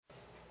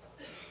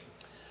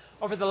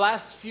Over the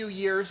last few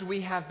years,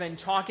 we have been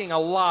talking a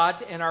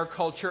lot in our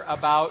culture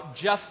about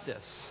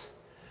justice.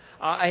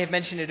 I have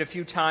mentioned it a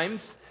few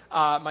times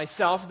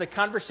myself. The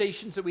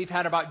conversations that we've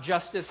had about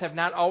justice have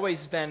not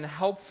always been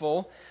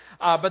helpful,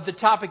 but the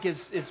topic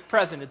is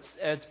present.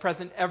 It's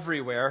present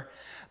everywhere.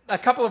 A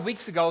couple of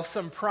weeks ago,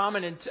 some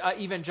prominent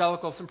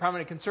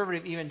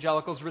conservative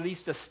evangelicals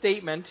released a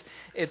statement.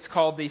 It's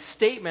called the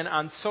Statement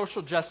on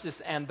Social Justice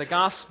and the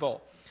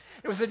Gospel.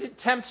 It was an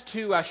attempt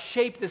to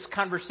shape this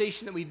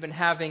conversation that we've been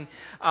having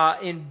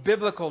in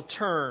biblical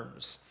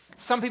terms.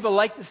 Some people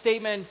like the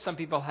statement. Some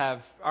people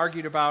have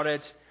argued about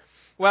it.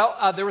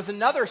 Well, there was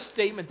another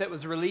statement that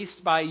was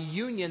released by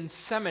Union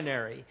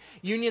Seminary.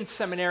 Union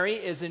Seminary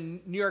is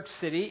in New York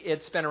City.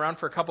 It's been around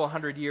for a couple of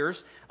hundred years,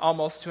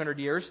 almost 200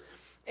 years.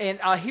 And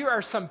here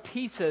are some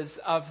pieces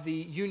of the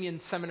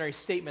Union Seminary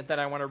statement that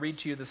I want to read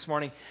to you this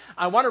morning.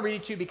 I want to read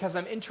it to you because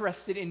I'm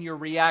interested in your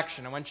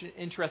reaction. I'm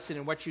interested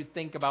in what you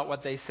think about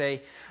what they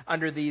say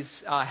under these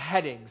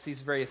headings,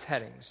 these various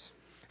headings.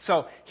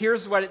 So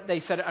here's what they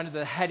said under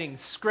the heading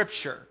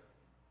Scripture.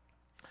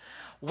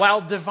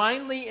 While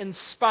divinely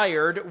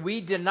inspired,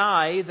 we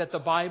deny that the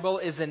Bible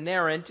is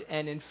inerrant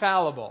and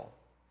infallible.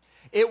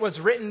 It was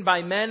written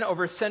by men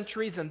over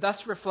centuries and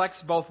thus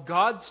reflects both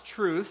God's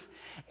truth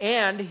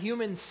and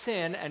human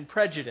sin and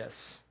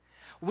prejudice.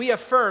 We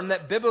affirm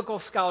that biblical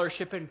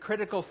scholarship and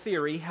critical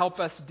theory help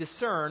us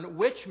discern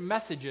which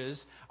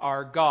messages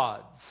are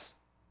God's.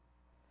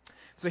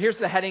 So here's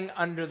the heading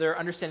under their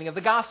understanding of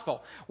the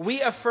gospel.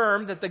 We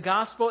affirm that the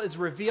gospel is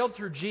revealed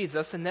through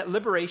Jesus and that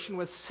liberation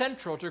was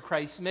central to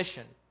Christ's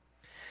mission.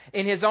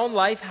 In his own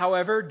life,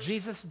 however,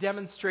 Jesus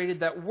demonstrated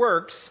that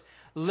works,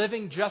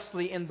 living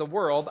justly in the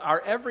world,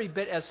 are every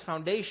bit as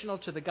foundational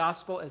to the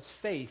gospel as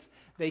faith.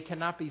 They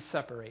cannot be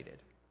separated.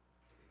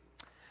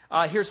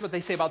 Here's what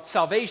they say about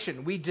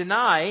salvation. We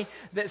deny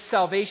that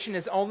salvation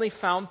is only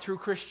found through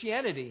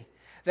Christianity,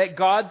 that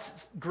God's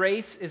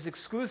grace is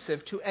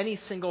exclusive to any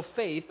single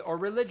faith or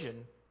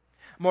religion.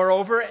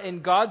 Moreover,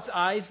 in God's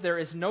eyes, there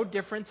is no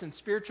difference in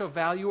spiritual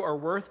value or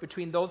worth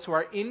between those who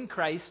are in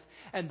Christ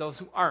and those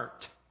who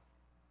aren't.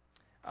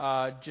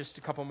 Just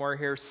a couple more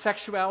here.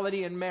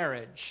 Sexuality and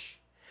marriage.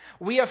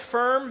 We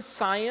affirm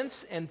science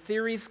and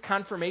theory's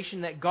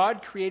confirmation that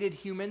God created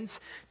humans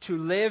to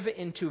live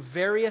into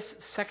various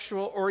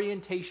sexual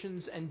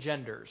orientations and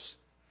genders.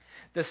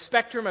 The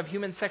spectrum of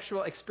human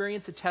sexual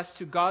experience attests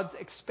to God's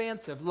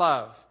expansive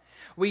love.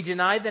 We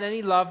deny that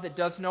any love that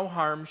does no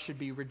harm should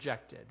be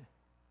rejected.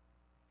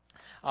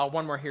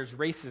 One more here is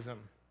racism.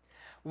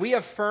 We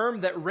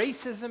affirm that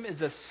racism is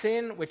a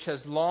sin which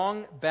has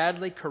long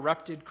badly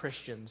corrupted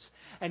Christians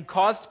and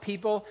caused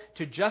people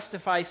to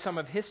justify some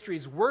of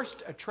history's worst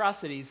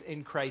atrocities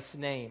in Christ's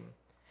name.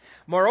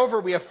 Moreover,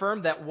 we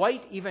affirm that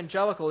white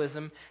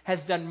evangelicalism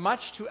has done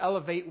much to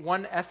elevate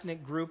one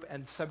ethnic group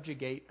and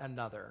subjugate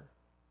another.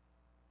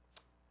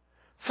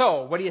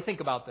 So, what do you think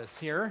about this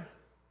here?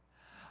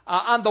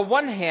 On the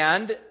one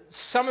hand,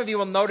 some of you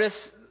will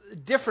notice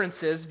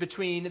differences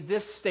between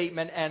this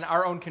statement and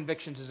our own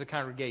convictions as a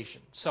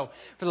congregation. So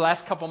for the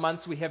last couple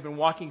months, we have been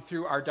walking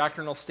through our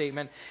doctrinal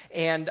statement,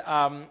 and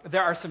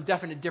there are some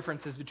definite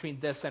differences between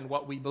this and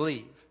what we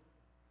believe.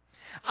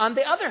 On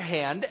the other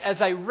hand,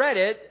 as I read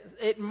it,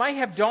 it might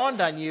have dawned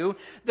on you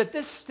that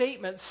this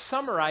statement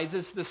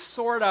summarizes the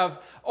sort of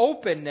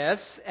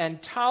openness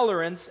and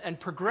tolerance and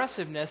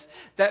progressiveness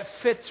that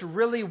fits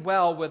really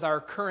well with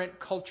our current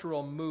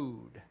cultural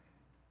mood.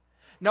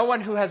 No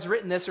one who has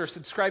written this or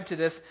subscribed to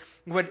this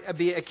would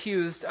be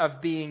accused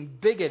of being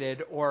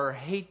bigoted or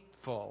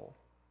hateful.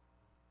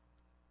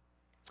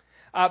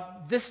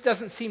 This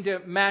doesn't seem to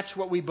match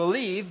what we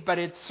believe, but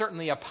it's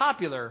certainly a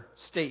popular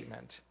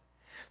statement.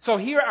 So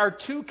here are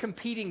two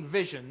competing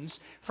visions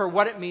for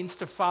what it means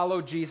to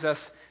follow Jesus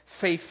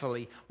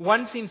faithfully.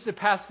 One seems to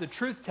pass the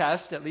truth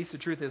test, at least the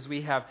truth as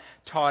we have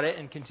taught it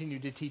and continue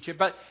to teach it,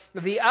 but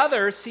the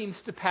other seems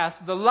to pass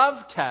the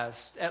love test,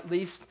 at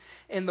least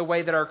in the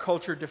way that our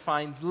culture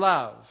defines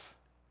love.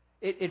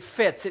 It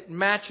fits, it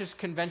matches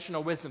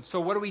conventional wisdom. So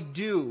what do we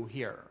do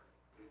here?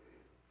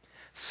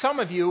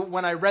 Some of you,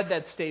 when I read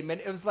that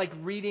statement, it was like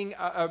reading,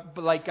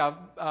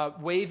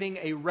 waving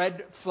a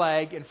red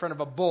flag in front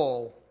of a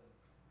bull.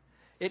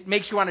 It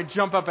makes you want to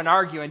jump up and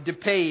argue and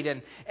debate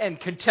and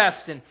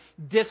contest and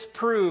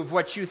disprove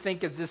what you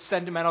think is this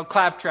sentimental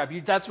claptrap.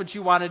 That's what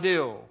you want to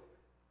do.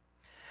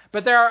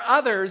 But there are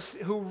others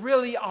who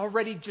really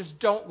already just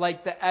don't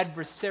like the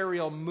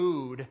adversarial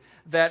mood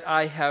that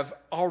I have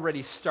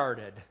already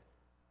started.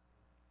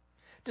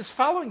 Does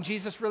following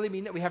Jesus really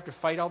mean that we have to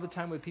fight all the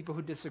time with people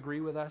who disagree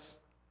with us?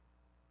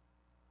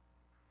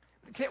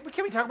 Can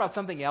we talk about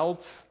something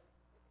else?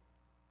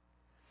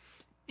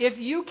 If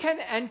you can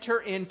enter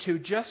into,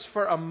 just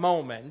for a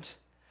moment,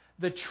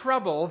 the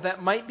trouble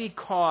that might be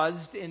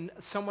caused in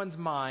someone's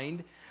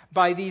mind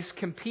by these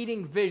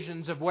competing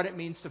visions of what it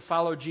means to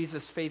follow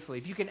Jesus faithfully,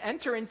 if you can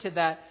enter into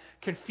that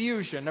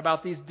confusion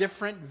about these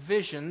different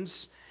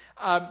visions,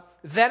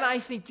 then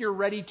I think you're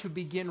ready to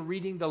begin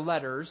reading the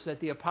letters that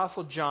the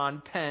Apostle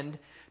John penned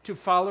to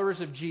followers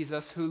of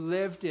Jesus who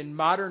lived in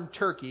modern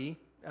Turkey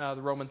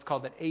the Romans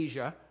called it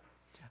Asia,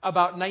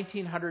 about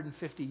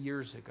 1950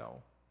 years ago.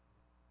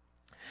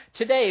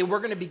 Today, we're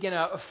going to begin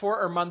a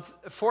 4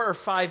 or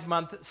 5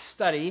 month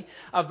study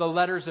of the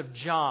letters of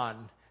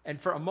John. And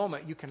for a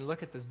moment, you can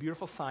look at this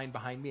beautiful sign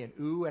behind me and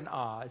ooh and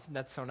ah. Isn't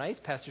that so nice?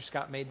 Pastor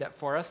Scott made that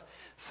for us,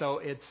 so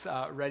it's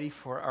ready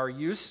for our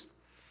use.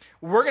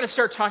 We're going to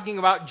start talking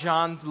about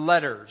John's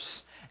letters.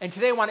 And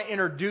today I want to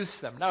introduce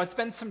them. Now, it's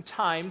been some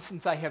time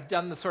since I have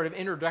done the sort of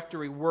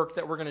introductory work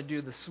that we're going to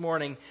do this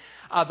morning.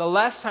 The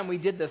last time we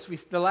did this,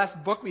 the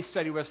last book we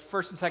studied was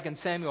 1 and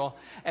 2 Samuel,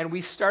 and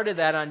we started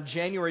that on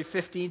January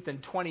 15th in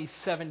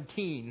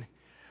 2017.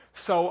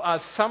 So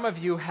some of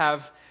you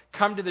have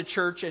come to the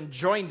church and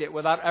joined it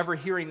without ever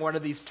hearing one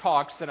of these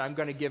talks that I'm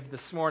going to give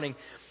this morning.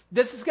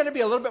 This is going to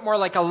be a little bit more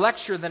like a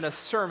lecture than a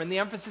sermon. The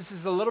emphasis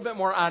is a little bit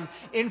more on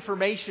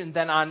information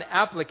than on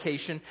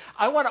application.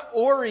 I want to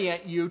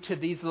orient you to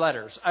these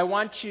letters. I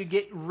want you to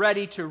get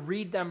ready to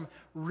read them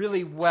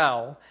really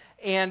well.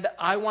 And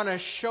I want to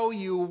show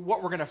you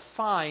what we're going to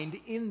find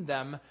in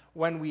them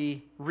when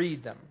we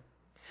read them.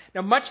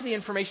 Now, much of the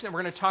information that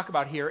we're going to talk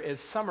about here is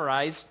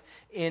summarized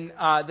in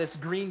this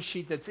green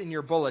sheet that's in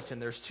your bulletin.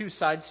 There's 2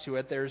 sides to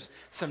it. There's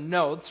some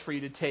notes for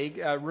you to take,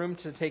 room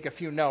to take a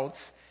few notes,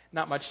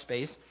 not much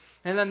space.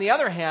 And on the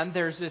other hand,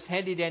 there's this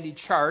handy-dandy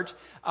chart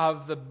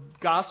of the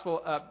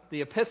gospel,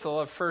 the epistle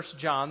of 1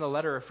 John, the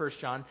letter of 1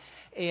 John.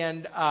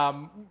 And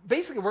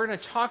basically, we're going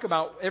to talk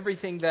about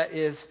everything that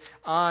is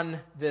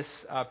on this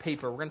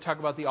paper. We're going to talk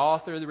about the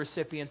author, the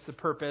recipients, the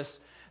purpose,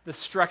 the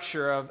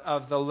structure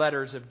of the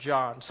letters of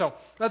John. So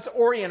let's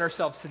orient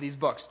ourselves to these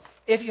books.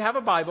 If you have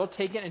a Bible,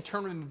 take it and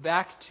turn them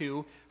back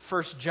to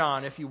 1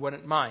 John, if you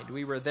wouldn't mind.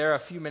 We were there a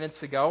few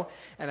minutes ago,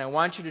 and I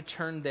want you to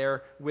turn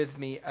there with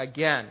me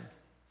again.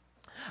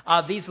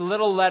 These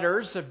little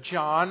letters of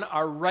John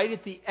are right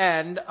at the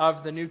end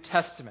of the New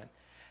Testament.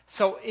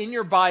 So in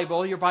your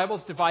Bible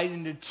is divided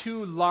into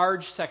 2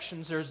 large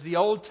sections. There's the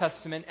Old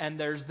Testament and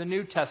there's the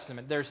New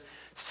Testament. There's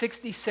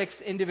 66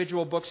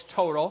 individual books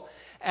total.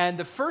 And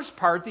the first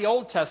part, the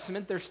Old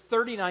Testament, there's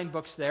 39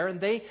 books there, and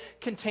they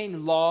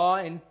contain law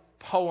and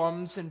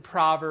poems and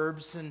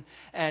proverbs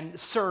and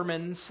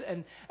sermons,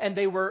 and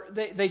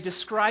they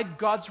describe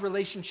God's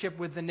relationship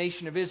with the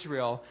nation of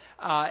Israel.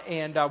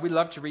 And we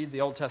love to read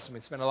the Old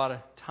Testament. We spend a lot of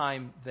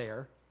time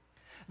there.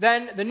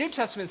 Then the New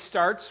Testament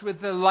starts with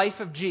the life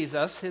of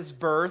Jesus, his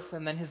birth,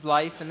 and then his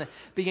life and the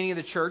beginning of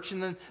the church.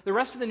 And then the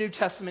rest of the New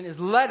Testament is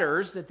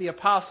letters that the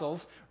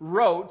apostles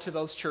wrote to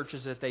those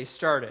churches that they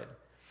started.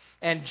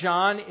 And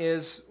John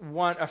is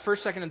one.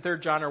 1st, 2nd, and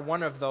 3rd John are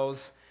one of those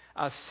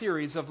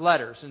series of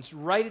letters. And it's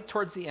right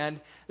towards the end.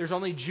 There's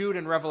only Jude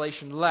and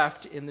Revelation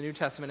left in the New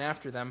Testament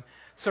after them.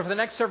 So for the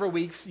next several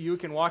weeks, you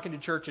can walk into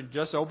church and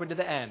just open to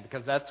the end,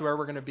 because that's where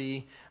we're going to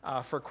be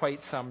for quite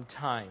some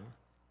time.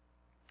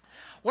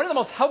 One of the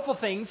most helpful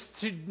things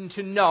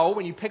to know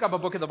when you pick up a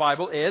book of the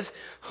Bible is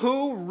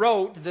who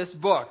wrote this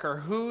book,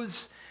 or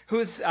whose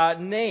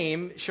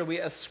name shall we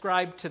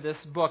ascribe to this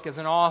book as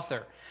an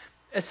author.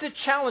 It's a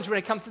challenge when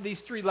it comes to these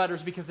 3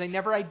 letters because they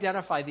never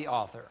identify the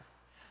author.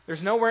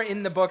 There's nowhere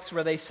in the books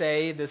where they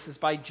say this is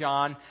by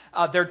John.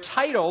 They're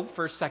titled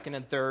 1st, 2nd,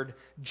 and 3rd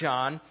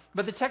John,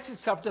 but the text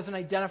itself doesn't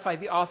identify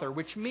the author,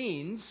 which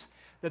means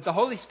that the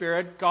Holy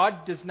Spirit,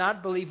 God does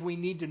not believe we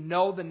need to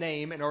know the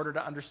name in order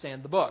to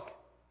understand the book.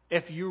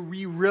 If you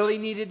really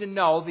needed to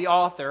know the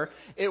author,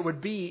 it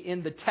would be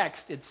in the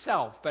text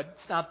itself, but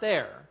it's not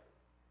there.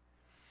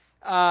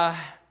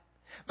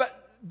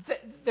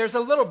 There's a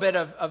little bit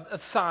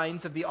of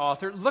signs of the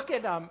author. Look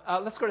at,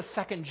 let's go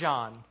to 2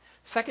 John.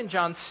 2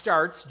 John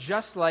starts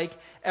just like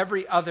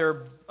every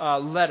other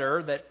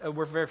letter that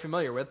we're very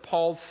familiar with,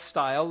 Paul's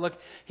style. Look,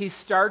 he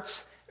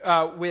starts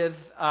with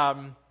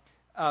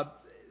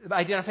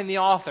identifying the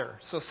author.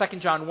 So 2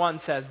 John 1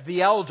 says,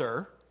 the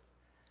elder,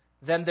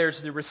 then there's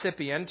the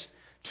recipient,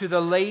 to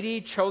the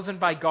lady chosen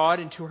by God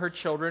and to her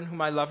children,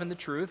 whom I love in the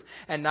truth,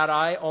 and not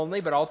I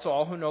only, but also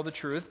all who know the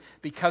truth,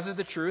 because of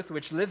the truth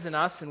which lives in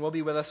us and will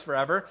be with us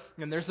forever.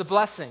 And there's the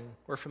blessing.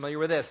 We're familiar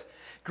with this.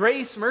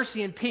 Grace,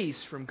 mercy, and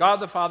peace from God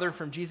the Father,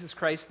 from Jesus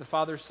Christ, the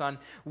Father's Son,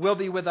 will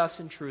be with us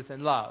in truth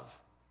and love.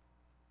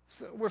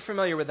 So we're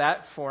familiar with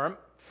that form.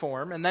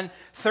 And then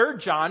 3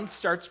 John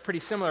starts pretty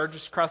similar,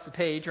 just across the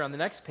page or on the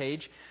next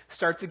page,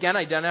 starts again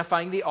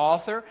identifying the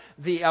author,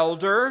 the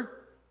elder,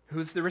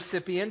 who's the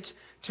recipient,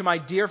 to my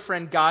dear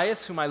friend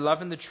Gaius, whom I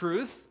love in the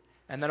truth,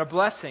 and then a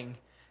blessing.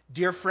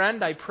 Dear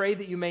friend, I pray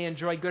that you may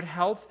enjoy good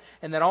health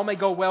and that all may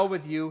go well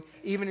with you,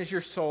 even as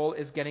your soul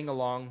is getting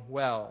along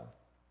well.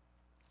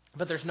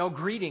 But there's no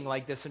greeting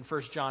like this in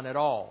 1 John at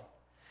all.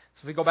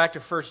 So if we go back to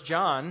 1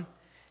 John,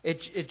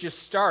 it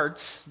just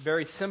starts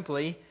very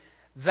simply,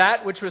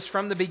 that which was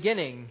from the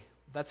beginning.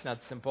 That's not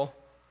simple.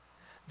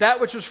 That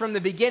which was from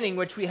the beginning,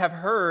 which we have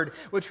heard,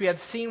 which we have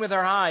seen with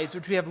our eyes,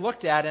 which we have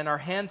looked at and our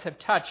hands have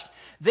touched.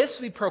 This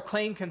we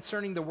proclaim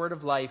concerning the word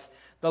of life.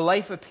 The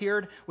life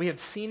appeared, we have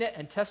seen it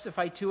and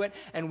testified to it,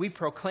 and we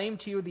proclaim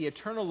to you the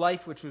eternal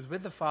life which was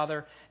with the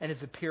Father and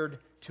has appeared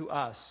to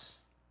us.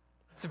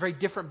 It's a very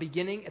different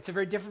beginning. It's a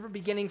very different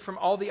beginning from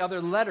all the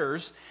other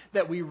letters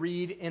that we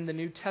read in the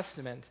New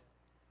Testament.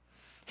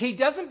 He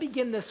doesn't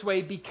begin this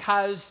way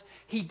because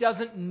he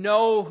doesn't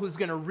know who's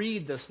going to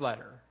read this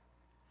letter.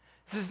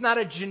 This is not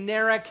a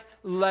generic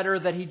letter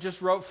that he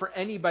just wrote for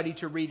anybody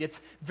to read. It's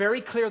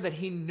very clear that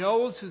he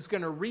knows who's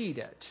going to read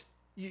it.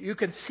 You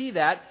can see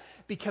that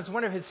because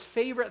one of his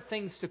favorite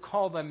things to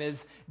call them is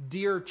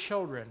dear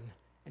children.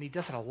 And he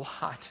does it a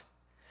lot.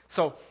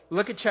 So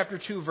look at chapter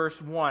 2, verse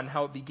 1,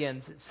 how it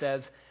begins. It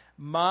says,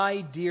 my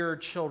dear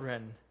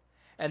children.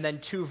 And then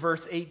 2,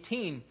 verse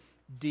 18,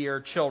 dear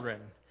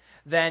children.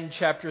 Then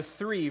chapter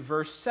 3,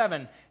 verse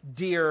 7,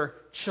 dear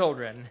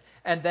children.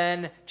 And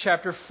then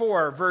chapter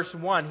 4, verse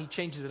 1, he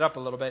changes it up a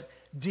little bit.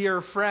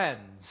 Dear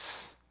friends.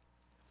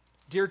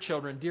 Dear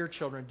children, dear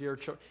children, dear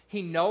children.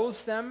 He knows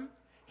them,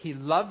 he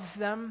loves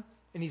them,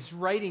 and he's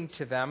writing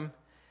to them.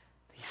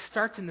 He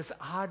starts in this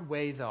odd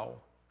way, though.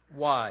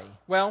 Why?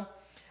 Well,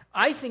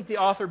 I think the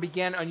author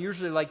began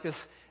unusually like this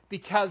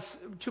because,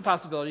 two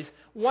possibilities.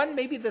 One,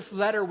 maybe this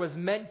letter was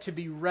meant to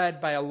be read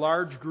by a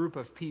large group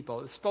of people.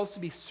 It's supposed to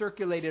be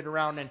circulated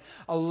around, and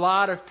a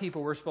lot of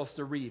people were supposed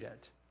to read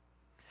it.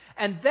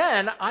 And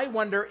then I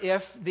wonder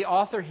if the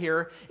author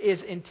here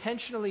is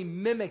intentionally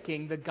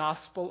mimicking the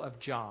Gospel of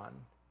John.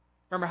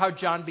 Remember how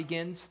John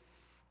begins?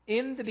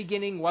 In the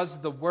beginning was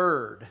the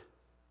Word.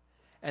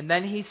 And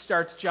then he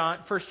starts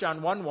 1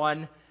 John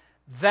 1:1,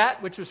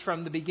 that which was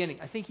from the beginning.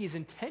 I think he's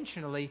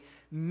intentionally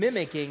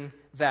mimicking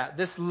that.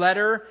 This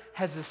letter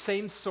has the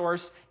same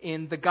source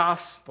in the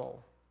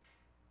Gospel.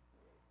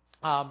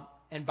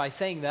 And by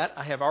saying that,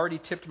 I have already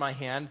tipped my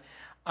hand.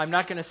 I'm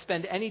not going to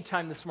spend any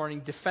time this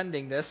morning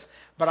defending this,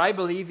 but I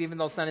believe, even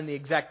though it's not in the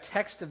exact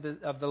text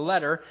of the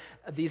letter,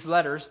 these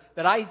letters,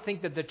 that I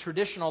think that the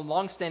traditional,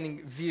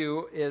 long-standing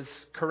view is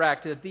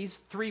correct, that these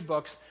 3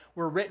 books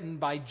were written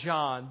by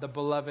John, the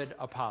beloved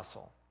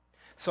apostle.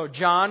 So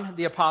John,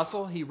 the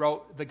apostle, he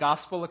wrote the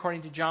Gospel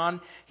according to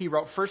John, he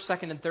wrote 1st,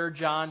 2nd, and 3rd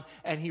John,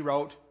 and he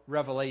wrote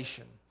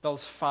Revelation,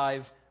 those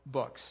 5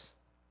 books.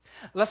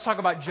 Let's talk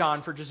about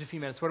John for just a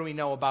few minutes. What do we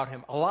know about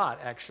him? A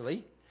lot,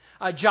 actually.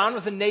 John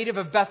was a native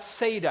of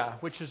Bethsaida,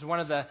 which is one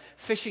of the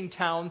fishing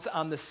towns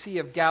on the Sea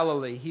of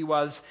Galilee. He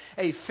was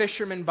a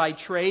fisherman by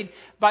trade.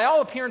 By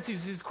all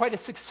appearances, he was quite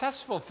a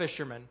successful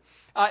fisherman.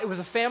 It was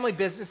a family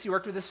business. He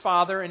worked with his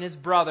father and his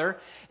brother,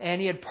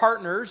 and he had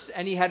partners,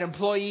 and he had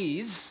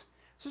employees.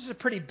 So this was a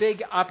pretty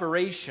big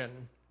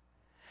operation.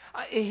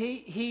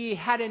 He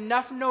had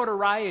enough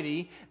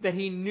notoriety that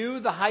he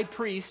knew the high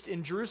priest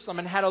in Jerusalem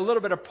and had a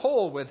little bit of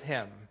pull with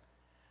him.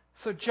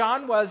 So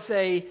John was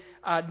a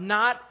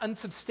not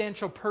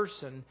unsubstantial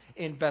person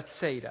in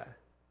Bethsaida.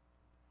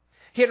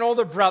 He had an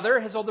older brother.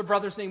 His older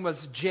brother's name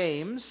was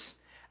James.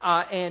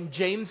 And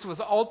James was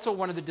also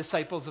one of the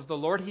disciples of the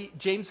Lord.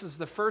 James was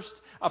the first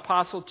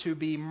apostle to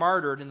be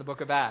martyred in the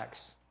book of Acts.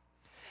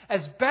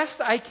 As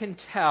best I can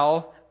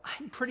tell,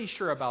 I'm pretty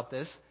sure about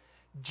this,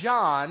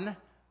 John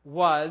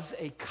was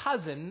a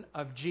cousin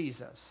of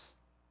Jesus.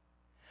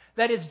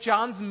 That is,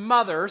 John's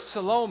mother,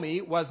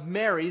 Salome, was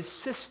Mary's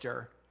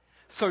sister.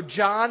 So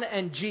John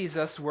and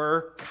Jesus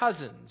were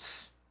cousins.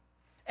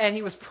 And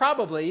he was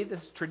probably,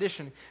 this is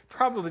tradition,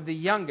 probably the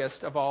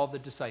youngest of all the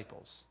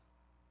disciples.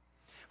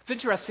 It's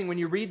interesting when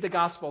you read the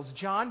Gospels,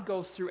 John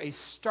goes through a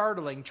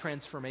startling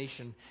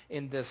transformation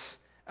in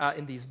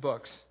these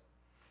books.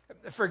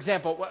 For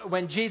example,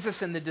 when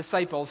Jesus and the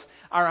disciples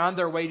are on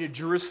their way to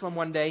Jerusalem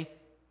one day,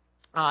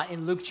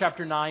 in Luke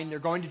chapter 9, they're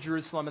going to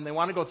Jerusalem and they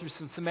want to go through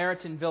some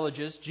Samaritan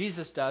villages.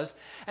 Jesus does.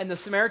 And the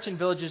Samaritan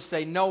villages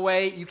say, no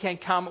way, you can't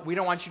come. We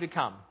don't want you to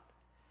come.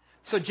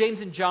 So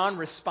James and John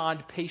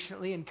respond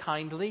patiently and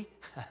kindly.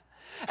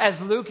 As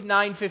Luke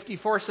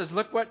 9:54 says,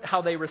 look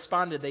how they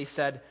responded. They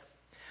said,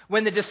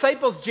 when the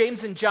disciples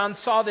James and John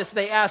saw this,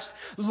 they asked,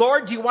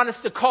 Lord, do you want us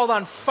to call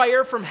down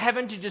fire from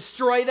heaven to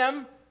destroy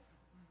them?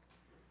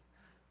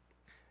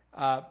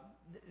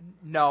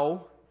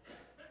 No.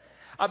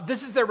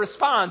 This is their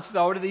response,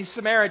 though, to these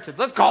Samaritans.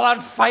 Let's call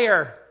on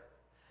fire.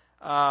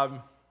 No,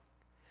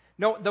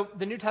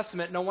 the New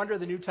Testament, no wonder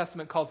the New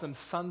Testament calls them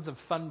sons of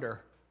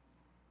thunder.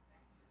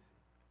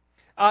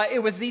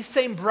 It was these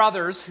same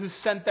brothers who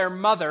sent their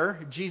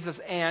mother, Jesus'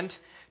 aunt,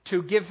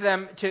 to give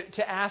them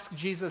to ask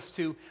Jesus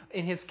to,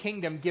 in his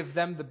kingdom, give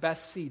them the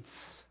best seats.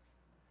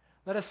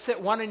 Let us sit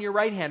one on your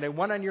right hand and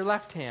one on your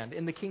left hand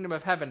in the kingdom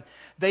of heaven.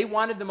 They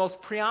wanted the most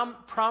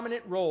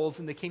prominent roles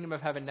in the kingdom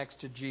of heaven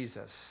next to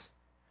Jesus.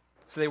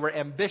 So they were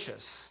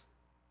ambitious.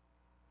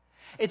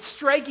 It's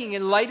striking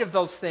in light of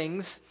those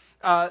things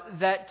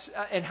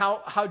and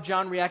how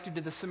John reacted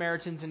to the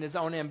Samaritans and his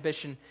own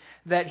ambition,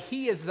 that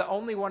he is the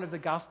only one of the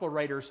gospel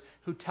writers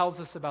who tells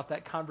us about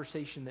that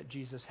conversation that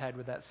Jesus had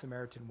with that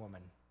Samaritan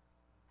woman.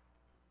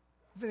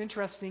 Isn't it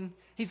interesting?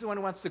 He's the one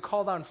who wants to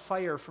call down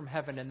fire from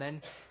heaven, and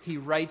then he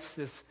writes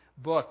this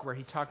book where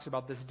he talks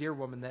about this dear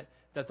woman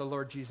that the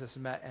Lord Jesus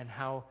met and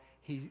how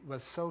he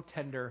was so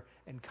tender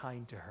and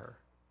kind to her.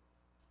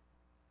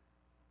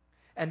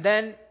 And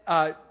then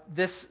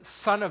this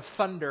son of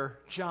thunder,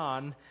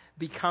 John,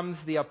 becomes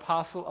the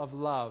apostle of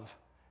love.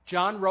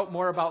 John wrote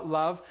more about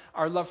love,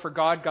 our love for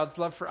God, God's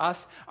love for us,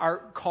 our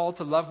call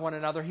to love one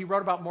another. He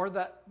wrote about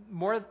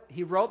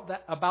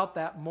about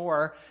that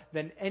more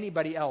than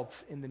anybody else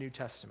in the New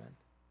Testament.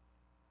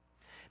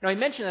 Now, I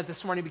mention that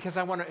this morning because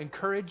I want to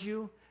encourage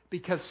you,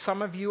 because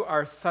some of you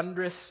are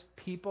thunderous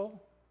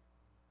people.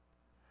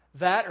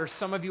 That, or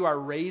some of you are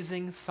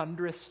raising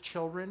thunderous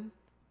children.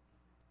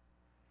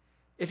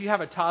 If you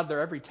have a toddler,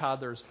 every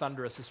toddler is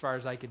thunderous as far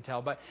as I can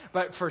tell.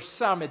 But for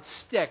some, it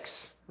sticks,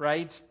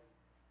 right?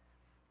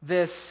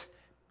 This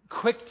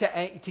quick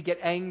to get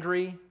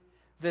angry,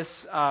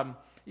 this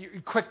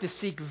quick to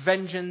seek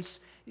vengeance,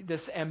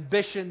 this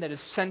ambition that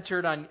is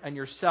centered on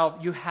yourself.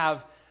 You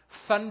have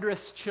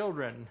thunderous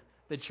children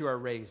that you are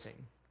raising.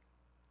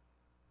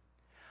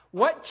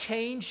 What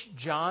changed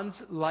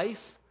John's life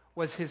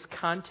was his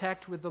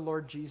contact with the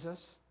Lord Jesus.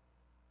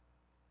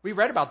 We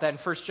read about that in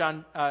 1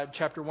 John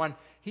chapter 1.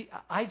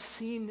 I've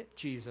seen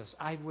Jesus.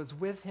 I was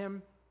with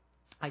him.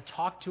 I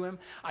talked to him.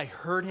 I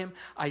heard him.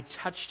 I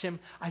touched him.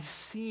 I've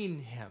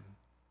seen him.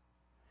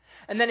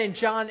 And then in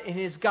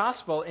his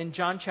gospel, in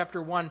John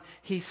chapter 1,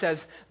 he says,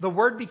 the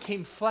Word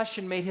became flesh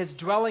and made his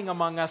dwelling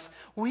among us.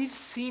 We've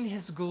seen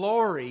his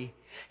glory.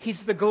 He's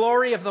the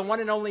glory of the one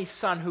and only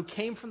Son who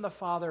came from the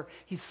Father.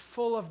 He's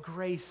full of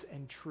grace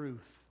and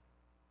truth.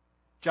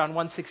 John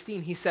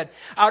 1:16, he said,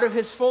 out of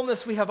his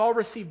fullness we have all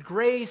received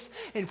grace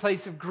in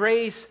place of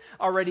grace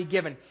already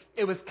given.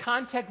 It was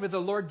contact with the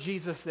Lord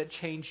Jesus that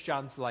changed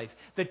John's life,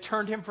 that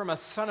turned him from a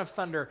son of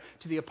thunder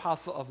to the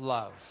apostle of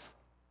love.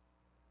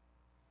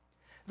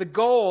 The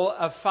goal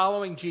of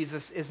following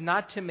Jesus is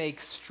not to make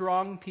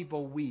strong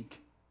people weak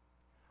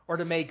or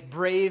to make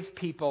brave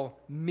people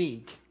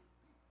meek.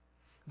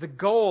 The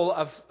goal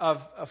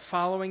of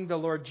following the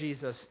Lord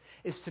Jesus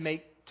is to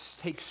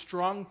take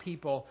strong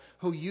people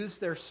who use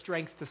their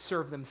strength to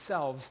serve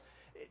themselves,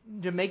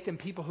 to make them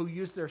people who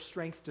use their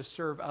strength to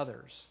serve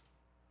others,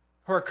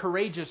 who are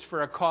courageous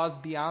for a cause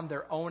beyond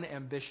their own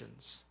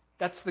ambitions.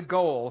 That's the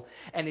goal,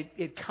 and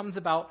it comes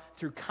about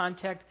through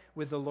contact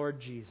with the Lord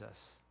Jesus.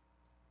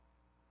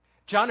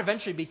 John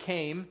eventually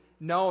became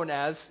known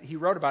as, he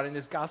wrote about it in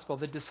his gospel,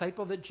 the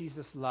disciple that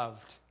Jesus loved.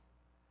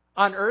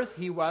 On earth,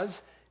 he was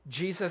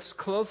Jesus'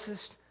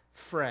 closest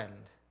friend.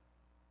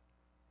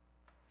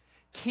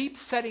 Keep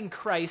setting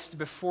Christ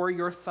before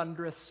your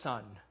thunderous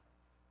son.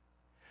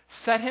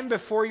 Set him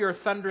before your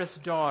thunderous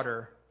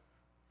daughter.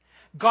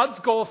 God's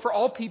goal for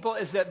all people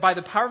is that by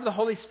the power of the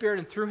Holy Spirit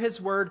and through his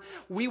word,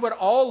 we would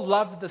all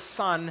love the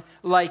Son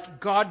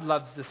like God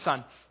loves the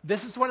Son.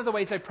 This is one of the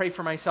ways I pray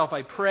for myself.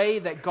 I pray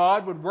that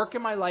God would work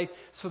in my life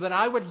so that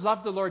I would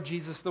love the Lord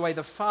Jesus the way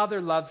the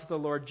Father loves the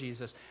Lord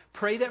Jesus.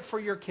 Pray that for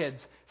your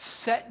kids.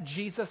 Set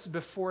Jesus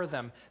before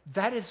them.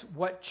 That is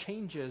what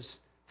changes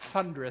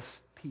thunderous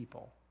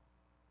people.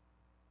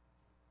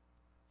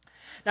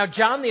 Now,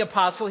 John the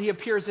Apostle, he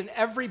appears in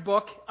every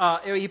book.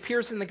 He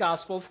appears in the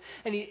Gospels,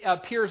 and he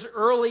appears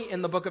early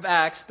in the book of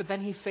Acts, but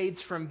then he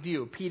fades from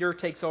view. Peter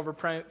takes over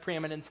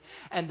preeminence,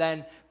 and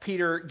then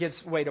Peter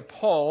gives way to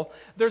Paul.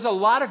 There's a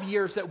lot of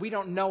years that we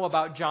don't know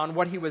about John,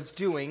 what he was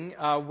doing,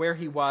 where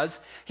he was.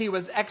 He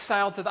was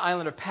exiled to the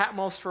island of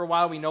Patmos for a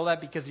while. We know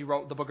that because he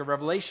wrote the book of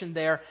Revelation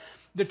there.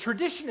 The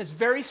tradition is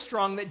very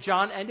strong that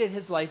John ended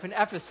his life in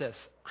Ephesus.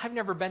 I've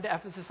never been to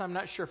Ephesus. I'm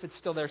not sure if it's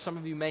still there. Some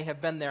of you may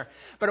have been there.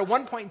 But at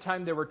one point in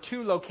time, there were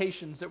two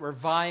locations that were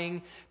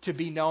vying to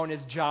be known as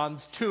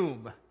John's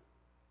tomb.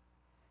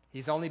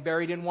 He's only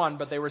buried in one,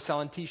 but they were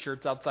selling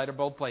T-shirts outside of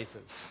both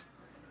places.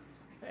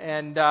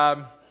 And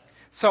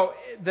so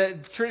the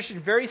tradition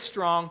is very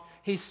strong.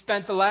 He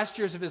spent the last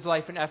years of his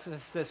life in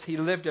Ephesus. He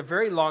lived a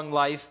very long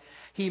life.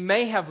 He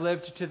may have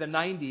lived to the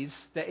 90s,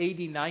 the AD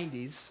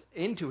 90s,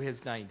 into his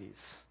 90s.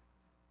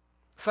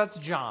 So that's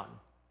John,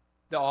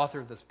 the author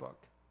of this book,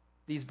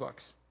 these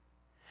books.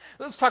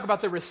 Let's talk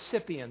about the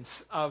recipients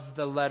of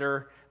the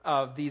letter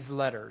of these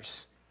letters.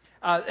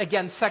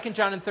 Again, 2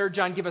 John and 3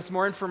 John give us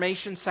more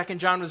information. 2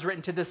 John was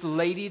written to this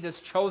lady, this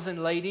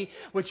chosen lady,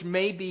 which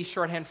may be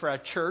shorthand for a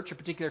church, a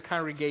particular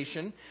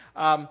congregation.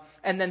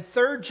 And then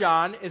 3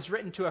 John is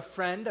written to a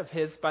friend of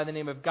his by the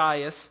name of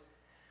Gaius.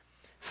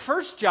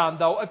 1 John,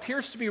 though,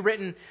 appears to be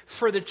written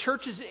for the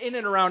churches in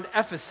and around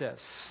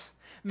Ephesus.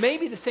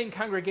 Maybe the same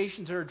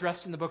congregations are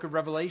addressed in the book of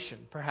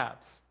Revelation,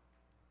 perhaps.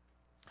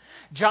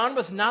 John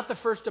was not the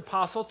first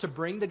apostle to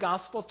bring the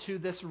gospel to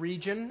this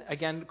region,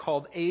 again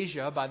called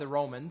Asia by the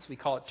Romans. We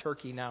call it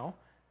Turkey now.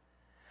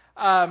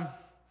 And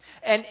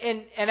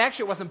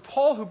actually it wasn't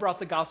Paul who brought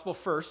the gospel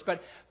first,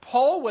 but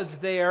Paul was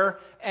there,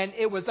 and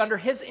it was under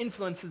his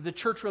influence that the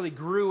church really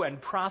grew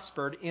and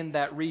prospered in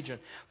that region.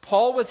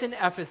 Paul was in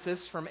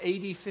Ephesus from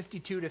AD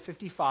 52 to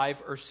 55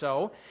 or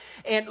so.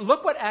 And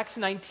look what Acts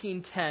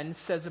 19:10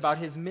 says about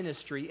his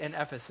ministry in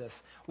Ephesus.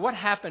 What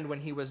happened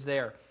when he was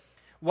there?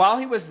 While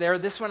he was there,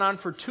 this went on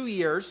for 2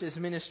 years, his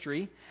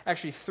ministry.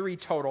 Actually 3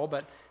 total,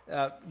 but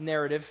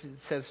narrative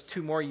says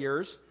 2 more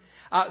years.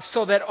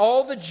 So that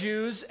all the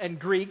Jews and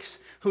Greeks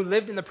who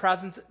lived in the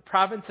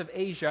province of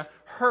Asia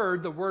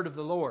heard the word of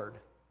the Lord.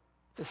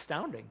 It's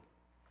astounding.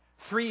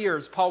 3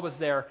 years Paul was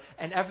there,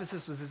 and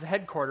Ephesus was his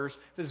headquarters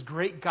for this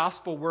great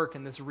gospel work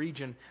in this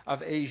region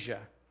of Asia.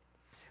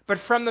 But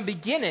from the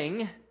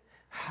beginning,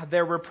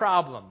 there were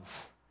problems.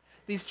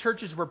 These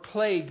churches were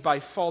plagued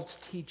by false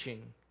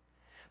teaching.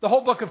 The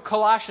whole book of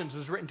Colossians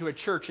was written to a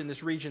church in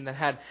this region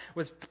that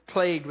was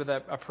plagued with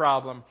a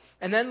problem.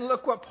 And then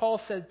look what Paul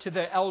said to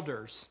the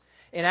elders.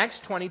 In Acts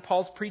 20,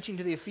 Paul's preaching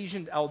to the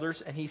Ephesian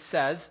elders, and he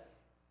says,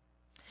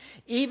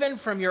 "Even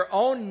from your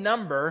own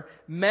number,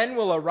 men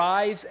will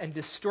arise and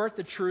distort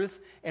the truth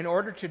in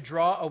order to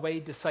draw away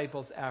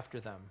disciples after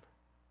them."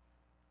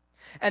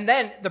 And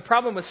then the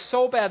problem was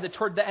so bad that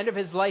toward the end of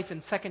his life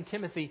in 2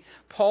 Timothy,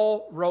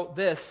 Paul wrote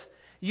this,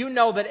 "You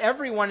know that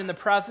everyone in the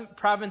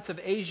province of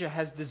Asia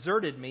has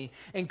deserted me,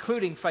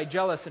 including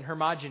Phygelus and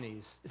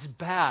Hermogenes." It's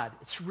bad.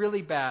 It's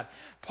really bad.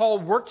 Paul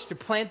worked to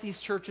plant these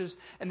churches,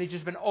 and they've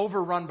just been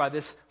overrun by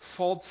this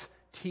false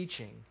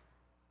teaching.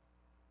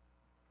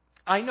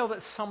 I know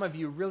that some of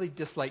you really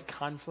dislike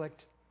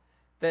conflict,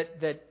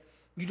 that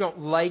you don't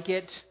like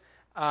it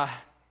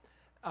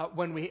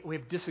when we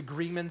have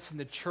disagreements in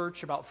the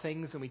church about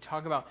things, and we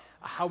talk about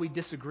how we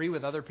disagree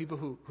with other people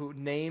who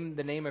name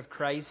the name of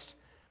Christ.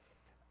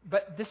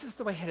 But this is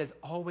the way it has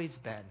always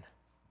been.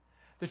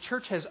 The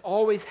church has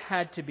always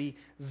had to be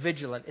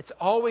vigilant. It's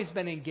always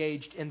been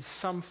engaged in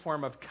some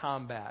form of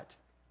combat.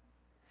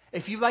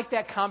 If you like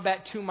that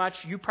combat too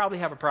much, you probably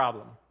have a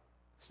problem.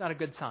 It's not a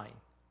good sign.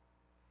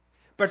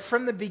 But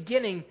from the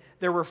beginning,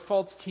 there were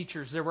false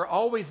teachers. There were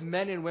always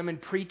men and women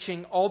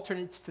preaching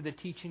alternates to the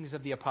teachings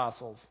of the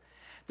apostles.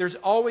 There's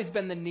always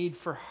been the need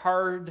for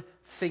hard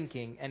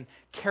thinking and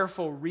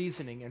careful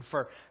reasoning and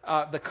for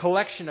the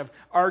collection of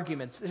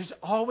arguments. There's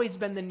always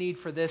been the need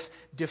for this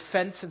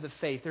defense of the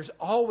faith. There's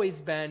always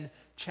been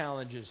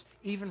challenges,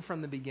 even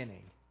from the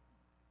beginning.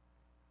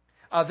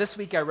 This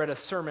week I read a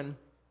sermon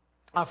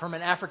from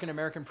an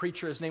African-American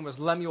preacher. His name was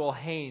Lemuel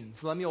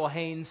Haynes. Lemuel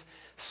Haynes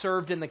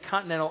served in the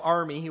Continental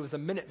Army. He was a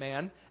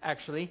Minuteman,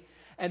 actually.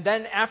 And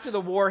then after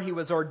the war, he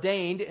was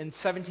ordained in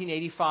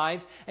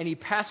 1785, and he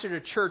pastored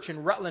a church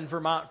in Rutland,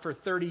 Vermont for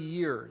 30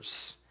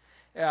 years.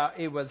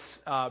 It was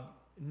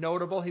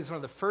notable. He was one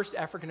of the first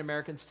African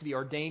Americans to be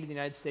ordained in the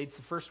United States,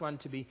 the first one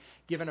to be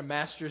given a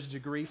master's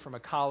degree from a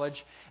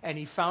college. And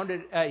he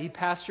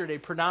pastored a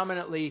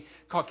predominantly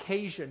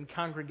Caucasian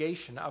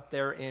congregation up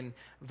there in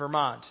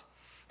Vermont.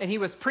 And he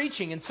was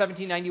preaching in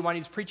 1791.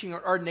 He was preaching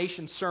an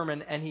ordination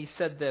sermon, and he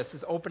said this,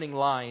 his opening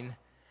line: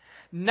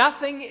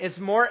 "Nothing is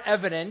more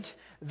evident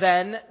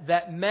than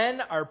that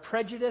men are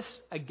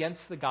prejudiced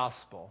against the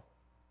gospel."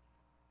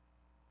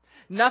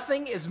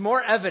 Nothing is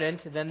more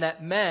evident than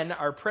that men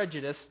are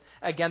prejudiced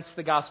against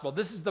the gospel.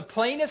 This is the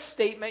plainest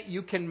statement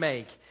you can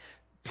make.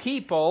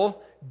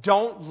 People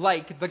don't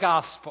like the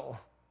gospel.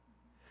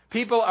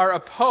 People are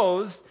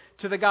opposed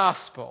to the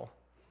gospel.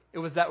 It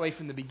was that way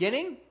from the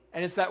beginning,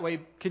 and it's that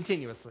way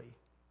continuously.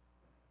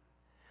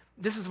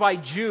 This is why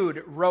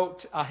Jude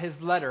wrote his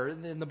letter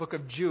in the book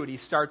of Jude. He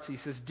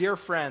says, "Dear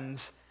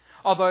friends,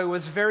 although I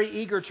was very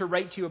eager to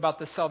write to you about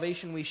the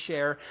salvation we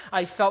share,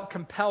 I felt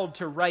compelled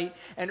to write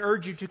and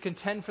urge you to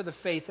contend for the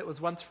faith that was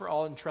once for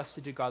all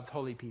entrusted to God's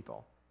holy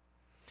people."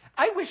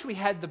 I wish we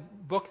had the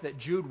book that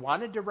Jude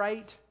wanted to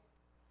write.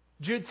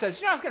 Jude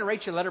says, I was going to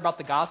write you a letter about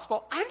the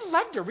gospel. I'd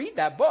love to read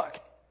that book.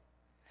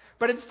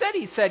 But instead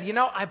he said,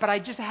 but I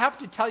just have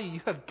to tell you, you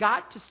have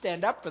got to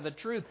stand up for the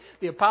truth,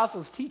 the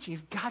apostles' teaching.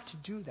 You've got to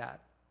do that.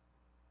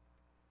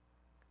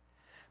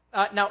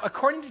 Now,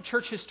 according to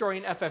church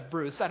historian F.F.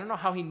 Bruce, I don't know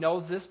how he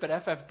knows this, but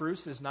F.F.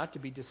 Bruce is not to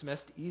be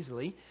dismissed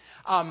easily.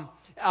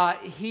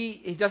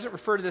 He doesn't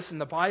refer to this in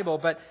the Bible,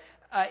 but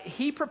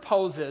he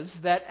proposes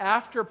that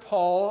after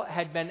Paul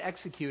had been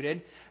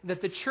executed,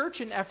 that the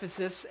church in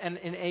Ephesus and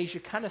in Asia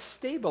kind of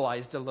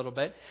stabilized a little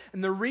bit.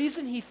 And the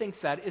reason he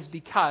thinks that is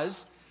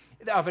because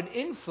of an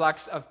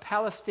influx of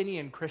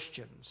Palestinian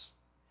Christians.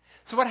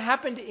 So what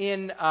happened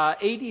in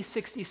AD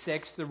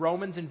 66, the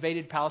Romans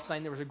invaded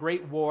Palestine. There was a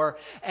great war,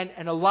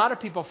 and a lot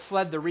of people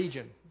fled the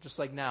region, just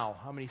like now.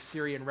 How many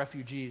Syrian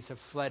refugees have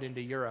fled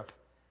into Europe?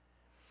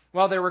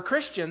 Well, there were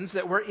Christians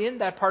that were in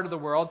that part of the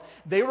world.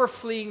 They were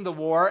fleeing the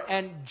war,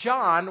 and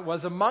John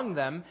was among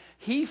them.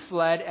 He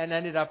fled and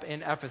ended up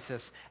in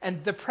Ephesus.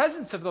 And the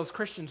presence of those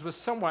Christians was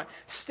somewhat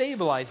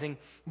stabilizing,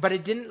 but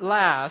it didn't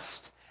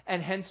last,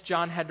 and hence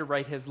John had to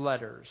write his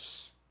letters.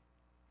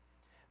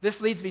 This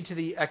leads me to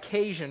the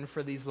occasion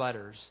for these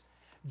letters.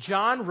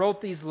 John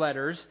wrote these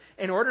letters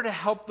in order to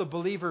help the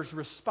believers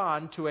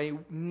respond to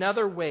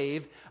another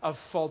wave of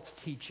false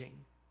teaching.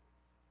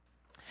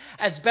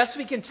 As best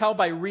we can tell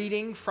by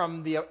reading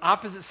from the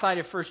opposite side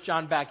of 1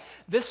 John back,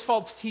 this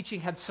false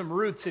teaching had some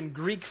roots in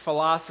Greek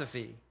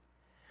philosophy.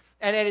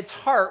 And at its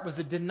heart was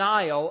the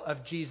denial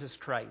of Jesus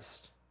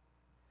Christ.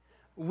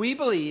 We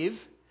believe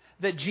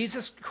that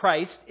Jesus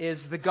Christ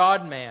is the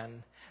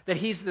God-man, that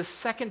he's the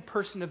second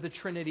person of the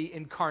Trinity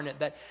incarnate,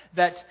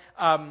 that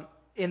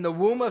in the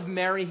womb of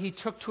Mary he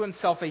took to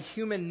himself a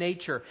human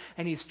nature,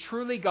 and he's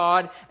truly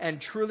God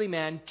and truly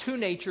man, two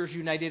natures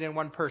united in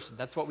one person.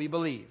 That's what we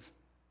believe.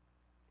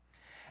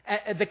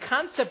 The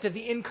concept of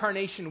the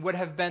incarnation would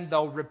have been,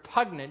 though,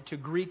 repugnant to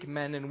Greek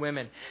men and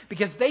women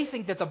because they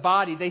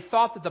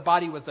thought that the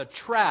body was a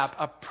trap,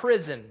 a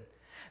prison,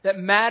 that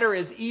matter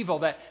is evil,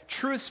 that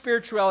true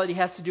spirituality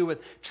has to do with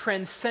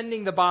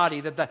transcending the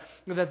body, that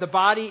the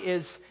body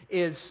is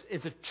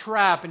a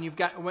trap, and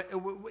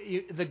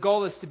the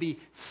goal is to be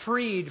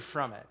freed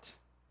from it.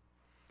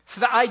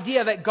 So the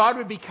idea that God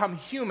would become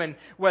human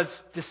was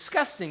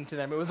disgusting to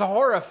them. It was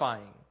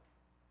horrifying.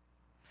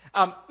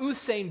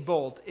 Usain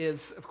Bolt is,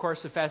 of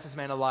course, the fastest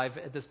man alive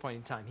at this point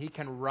in time. He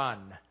can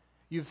run.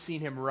 You've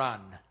seen him run.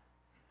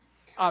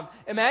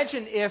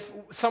 Imagine if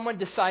someone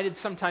decided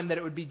sometime that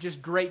it would be just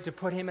great to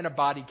put him in a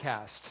body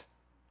cast.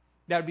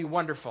 That would be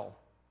wonderful.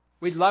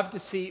 We'd love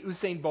to see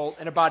Usain Bolt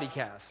in a body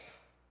cast.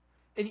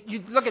 And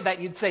you'd look at that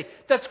and you'd say,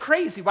 that's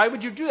crazy. Why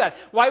would you do that?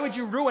 Why would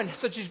you ruin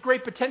such a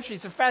great potential?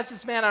 He's the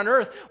fastest man on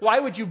earth. Why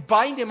would you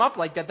bind him up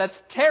like that? That's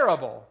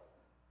terrible.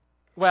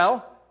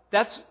 Well,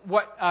 that's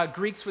what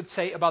Greeks would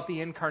say about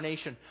the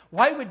incarnation.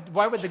 Why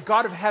would the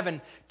God of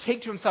heaven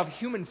take to himself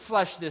human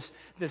flesh,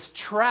 this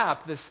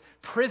trap, this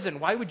prison?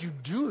 Why would you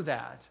do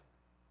that?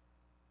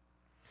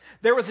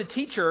 There was a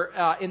teacher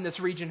in this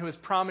region who was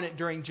prominent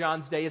during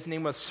John's day. His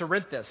name was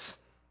Cerinthus.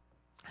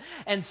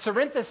 And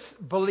Cerinthus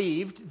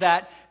believed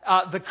that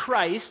the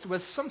Christ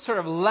was some sort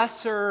of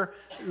lesser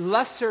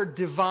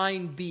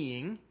divine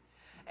being.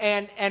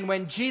 And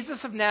when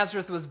Jesus of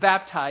Nazareth was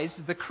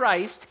baptized, the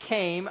Christ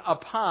came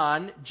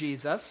upon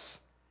Jesus.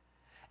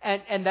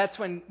 And that's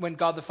when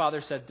God the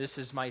Father said, "This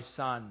is my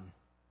Son."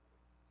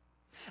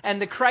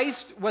 And the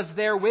Christ was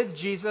there with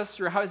Jesus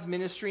throughout his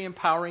ministry,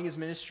 empowering his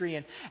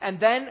ministry. And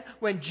then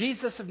when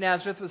Jesus of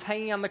Nazareth was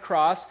hanging on the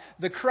cross,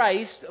 the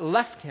Christ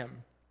left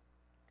him.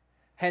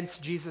 Hence,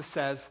 Jesus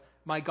says,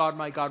 my God,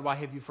 why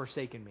have you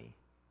forsaken me?"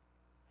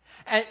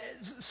 And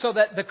so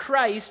that the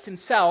Christ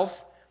himself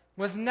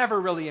was never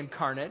really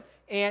incarnate,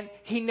 and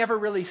he never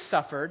really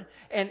suffered,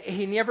 and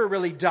he never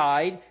really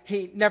died,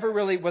 he never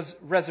really was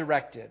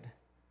resurrected.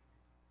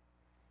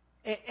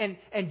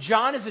 And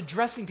John is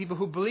addressing people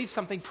who believe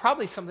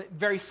probably something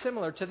very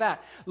similar to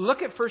that.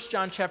 Look at 1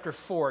 John chapter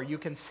 4. You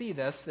can see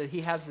this, that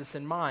he has this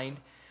in mind.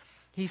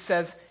 He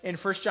says in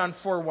 1 John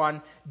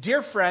 4:1,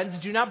 "Dear friends,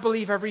 do not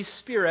believe every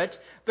spirit,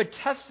 but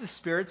test the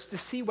spirits to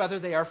see whether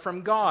they are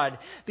from God,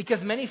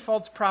 because many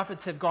false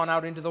prophets have gone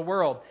out into the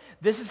world.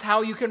 This is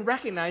how you can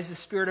recognize the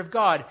Spirit of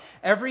God.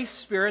 Every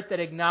spirit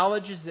that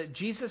acknowledges that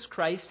Jesus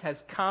Christ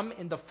has come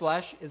in the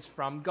flesh is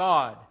from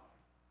God.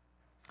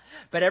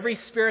 But every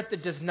spirit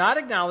that does not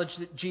acknowledge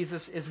that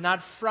Jesus is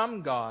not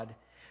from God.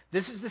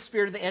 This is the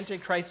spirit of the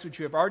Antichrist, which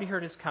you have already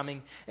heard is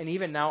coming, and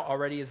even now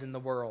already is in the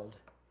world."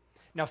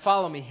 Now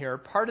follow me here.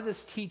 Part of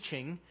this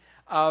teaching,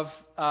 of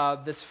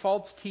this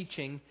false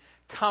teaching,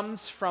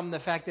 comes from the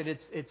fact that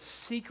it's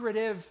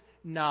secretive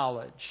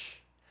knowledge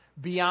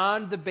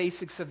beyond the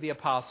basics of the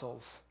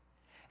apostles.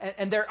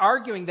 And they're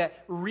arguing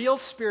that real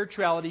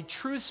spirituality,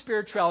 true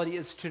spirituality,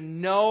 is to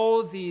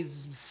know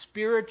these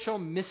spiritual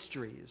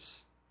mysteries.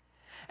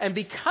 And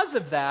because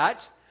of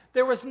that,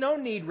 there was no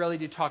need really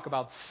to talk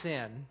about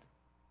sin.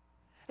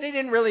 And it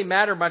didn't really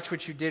matter much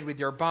what you did with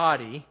your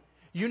body.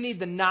 You need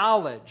the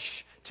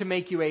knowledge to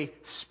make you a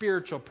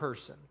spiritual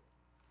person.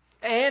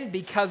 And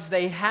because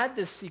they had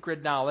this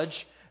secret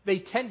knowledge, they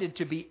tended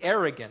to be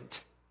arrogant,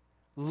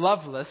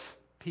 loveless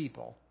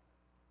people.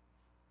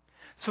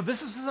 So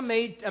this is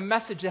a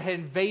message that had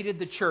invaded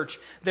the church.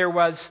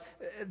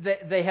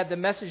 They had the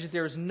message that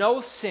there is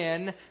no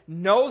sin,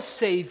 no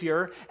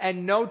Savior,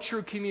 and no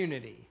true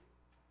community.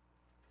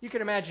 You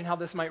can imagine how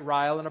this might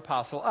rile an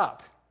apostle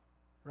up,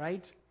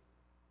 right?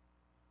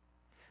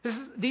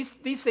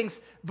 These things,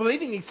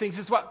 believing these things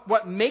is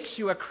what makes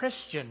you a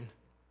Christian.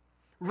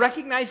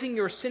 Recognizing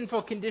your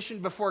sinful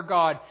condition before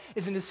God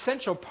is an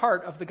essential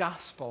part of the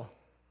gospel.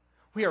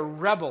 We are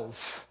rebels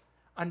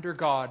under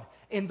God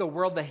in the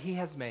world that He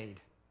has made.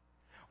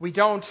 We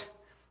don't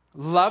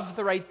love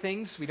the right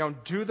things. We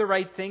don't do the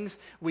right things.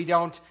 We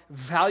don't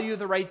value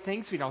the right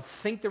things. We don't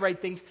think the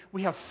right things.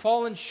 We have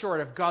fallen short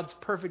of God's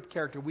perfect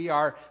character. We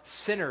are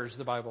sinners,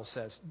 the Bible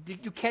says.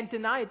 You can't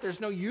deny it. There's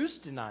no use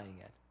denying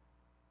it.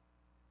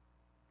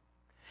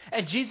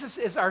 And Jesus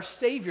is our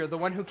Savior, the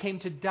one who came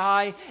to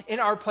die in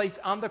our place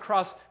on the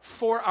cross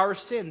for our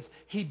sins.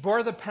 He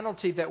bore the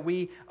penalty that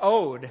we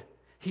owed.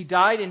 He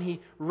died and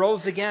He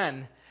rose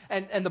again.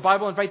 And the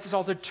Bible invites us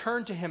all to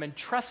turn to Him and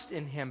trust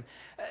in Him,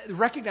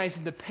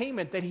 recognizing the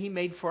payment that He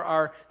made for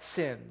our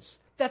sins.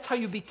 That's how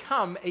you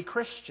become a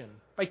Christian,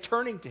 by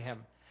turning to Him.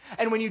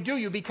 And when you do,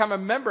 you become a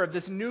member of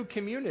this new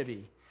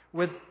community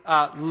with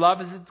love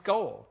as its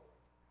goal.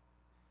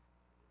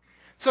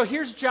 So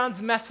here's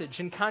John's message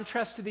in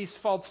contrast to these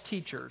false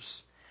teachers.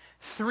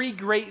 3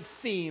 great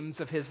themes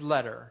of his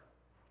letter.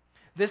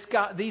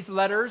 These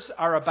letters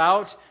are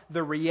about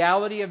the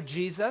reality of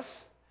Jesus,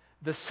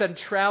 the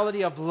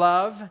centrality of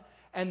love,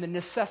 and the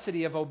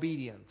necessity of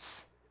obedience.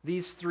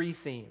 These 3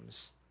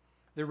 themes.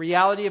 The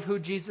reality of who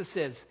Jesus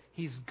is.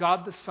 He's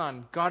God the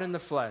Son, God in the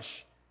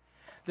flesh.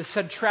 The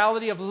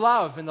centrality of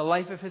love in the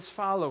life of His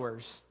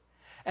followers.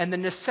 and the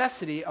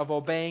necessity of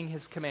obeying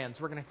His commands.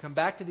 We're going to come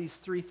back to these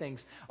three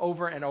things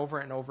over and over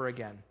and over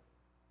again.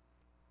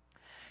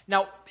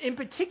 Now, in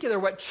particular,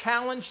 what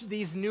challenged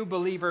these new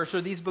believers,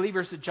 or these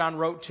believers that John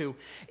wrote to,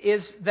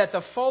 is that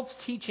the false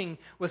teaching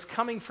was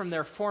coming from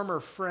their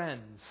former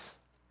friends.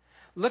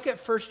 Look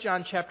at 1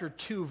 John chapter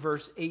 2,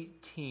 verse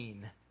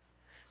 18.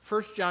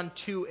 1 John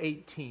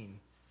 2:18.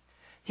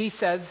 He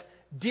says,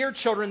 "Dear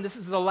children, this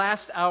is the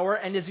last hour,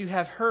 and as you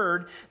have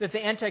heard that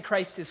the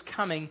Antichrist is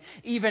coming,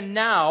 even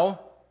now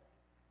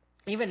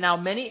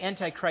many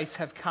Antichrists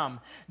have come.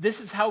 This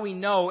is how we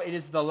know it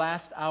is the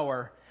last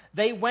hour.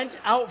 They went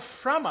out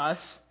from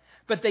us,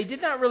 but they did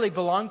not really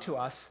belong to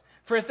us.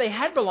 For if they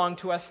had belonged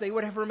to us, they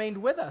would have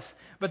remained with us.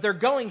 But their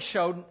going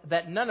showed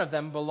that none of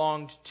them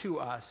belonged to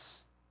us."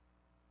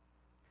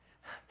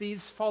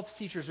 These false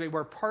teachers, they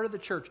were part of the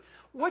church.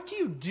 What do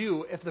you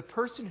do if the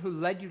person who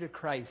led you to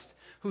Christ,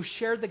 who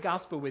shared the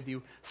gospel with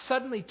you,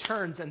 suddenly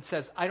turns and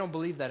says, "I don't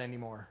believe that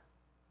anymore.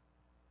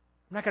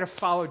 I'm not going to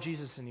follow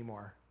Jesus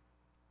anymore"?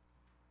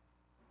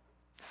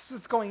 This is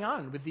what's going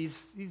on with these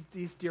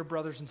dear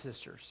brothers and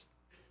sisters.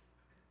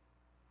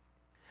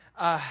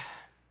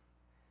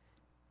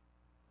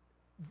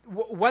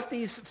 What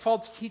these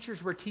false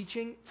teachers were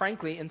teaching,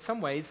 frankly, in some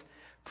ways,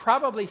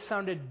 probably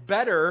sounded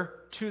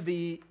better to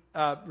the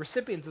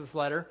recipients of this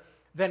letter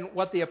than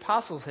what the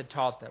apostles had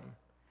taught them.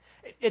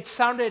 It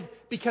sounded,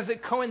 because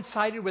it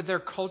coincided with their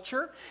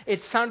culture,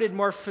 it sounded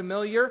more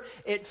familiar,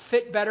 it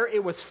fit better,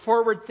 it was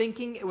forward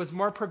thinking, it was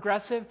more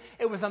progressive,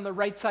 it was on the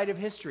right side of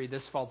history,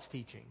 this false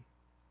teaching.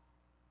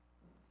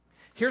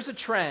 Here's a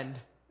trend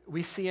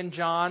we see in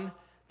John,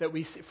 that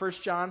we see, 1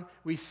 John,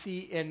 we see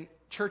in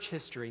church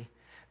history,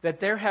 that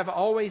there have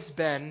always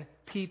been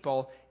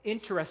people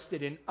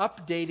interested in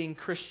updating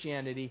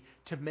Christianity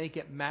to make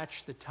it match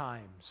the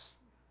times.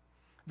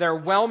 They're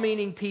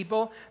well-meaning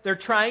people. They're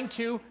trying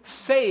to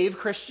save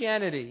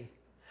Christianity.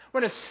 I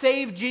want to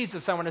save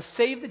Jesus. I want to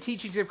save the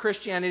teachings of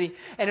Christianity.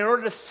 And in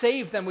order to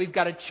save them, we've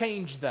got to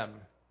change them.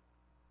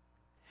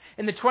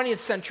 In the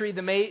 20th century,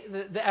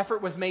 the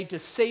effort was made to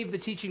save the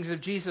teachings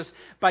of Jesus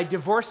by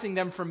divorcing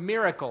them from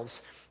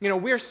miracles. You know,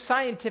 we're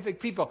scientific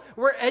people.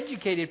 We're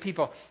educated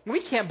people.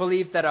 We can't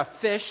believe that a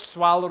fish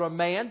swallowed a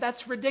man.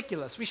 That's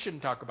ridiculous. We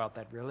shouldn't talk about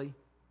that, really.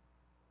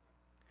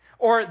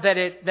 Or that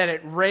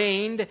it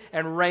rained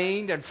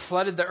and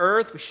flooded the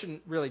earth. We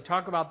shouldn't really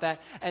talk about that.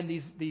 And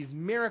these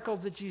miracles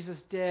that Jesus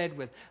did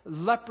with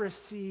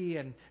leprosy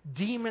and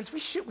demons, we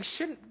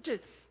shouldn't.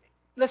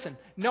 Listen,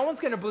 no one's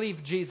going to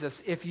believe Jesus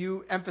if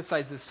you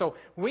emphasize this. So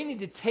we need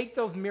to take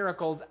those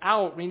miracles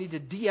out. We need to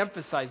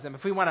de-emphasize them.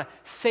 If we want to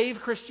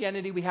save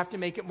Christianity, we have to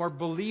make it more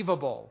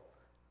believable.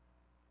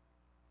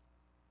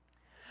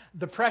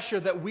 The pressure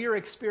that we're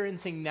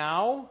experiencing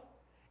now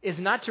is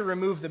not to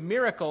remove the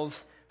miracles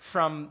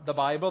from the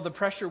Bible. The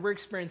pressure we're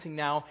experiencing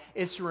now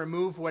is to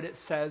remove what it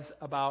says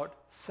about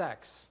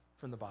sex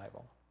from the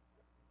Bible.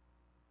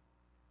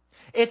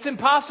 It's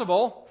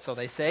impossible, so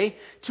they say,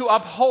 to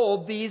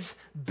uphold these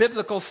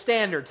biblical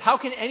standards. How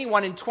can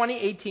anyone in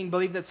 2018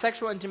 believe that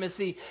sexual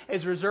intimacy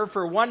is reserved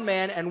for one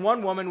man and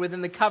one woman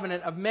within the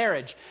covenant of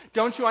marriage?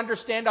 Don't you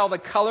understand all the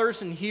colors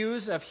and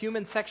hues of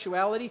human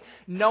sexuality?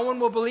 No one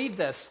will believe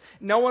this.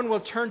 No one will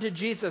turn to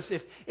Jesus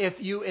if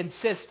you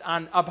insist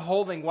on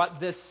upholding what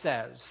this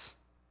says.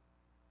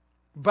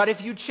 But if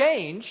you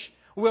change,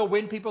 we'll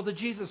win people to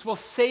Jesus. We'll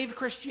save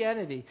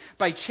Christianity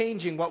by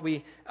changing what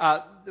we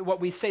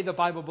say the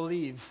Bible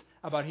believes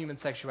about human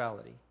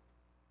sexuality.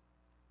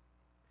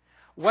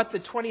 What the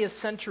 20th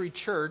century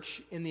church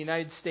in the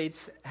United States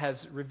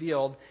has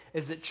revealed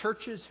is that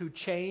churches who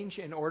change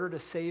in order to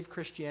save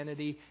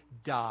Christianity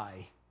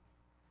die.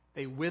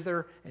 They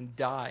wither and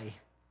die.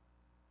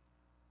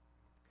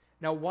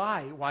 Now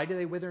why? Why do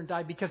they wither and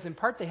die? Because in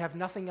part they have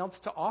nothing else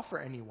to offer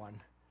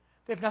anyone.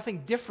 They have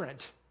nothing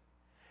different.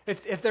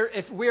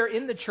 If we're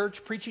in the church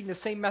preaching the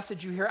same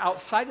message you hear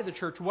outside of the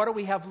church, what do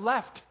we have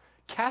left?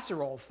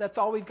 Casseroles. That's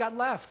all we've got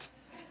left.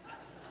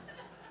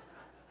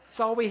 That's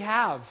all we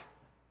have.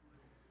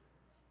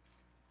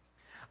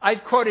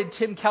 I've quoted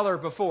Tim Keller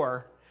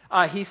before.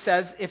 He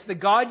says, if the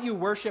God you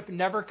worship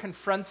never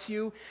confronts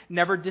you,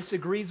 never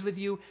disagrees with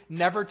you,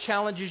 never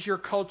challenges your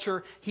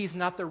culture, He's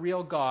not the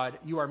real God.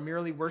 You are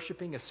merely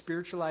worshiping a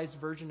spiritualized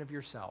version of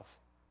yourself.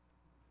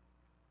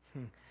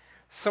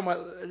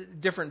 Somewhat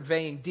different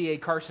vein, D.A.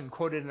 Carson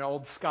quoted an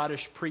old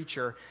Scottish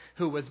preacher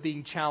who was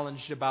being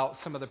challenged about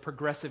some of the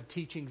progressive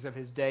teachings of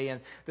his day,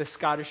 and the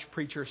Scottish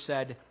preacher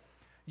said,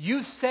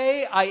 "You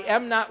say I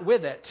am not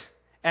with it,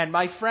 and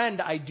my friend,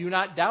 I do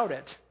not doubt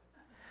it.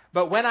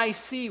 But when I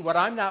see what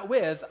I'm not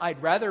with,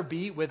 I'd rather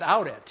be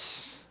without it."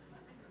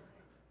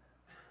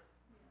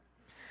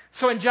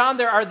 So in John,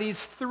 there are these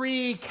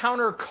three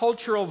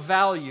countercultural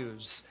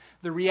values: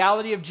 the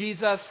reality of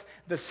Jesus,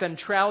 the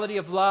centrality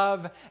of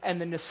love,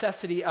 and the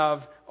necessity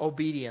of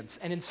obedience.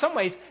 And in some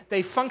ways,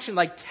 they function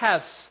like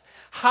tests.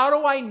 How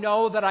do I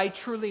know that I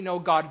truly know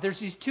God? There's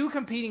these two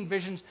competing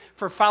visions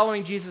for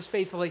following Jesus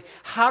faithfully.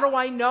 How do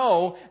I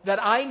know that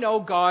I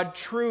know God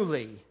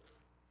truly?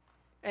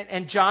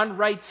 And John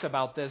writes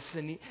about this,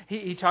 and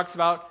he talks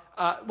about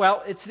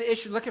it's the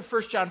issue. Look at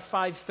 1 John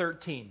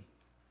 5:13.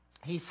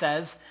 He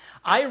says,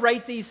 I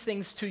write these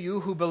things to you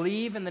who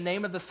believe in the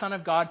name of the Son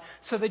of God,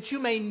 so that you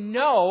may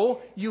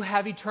know you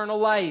have eternal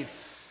life.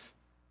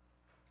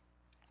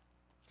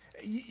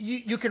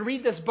 You can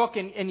read this book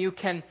and you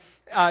can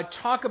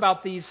talk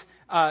about these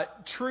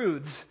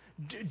truths.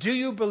 Do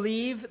you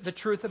believe the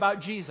truth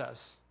about Jesus?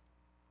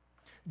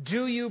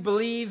 Do you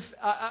believe,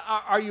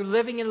 are you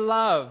living in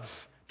love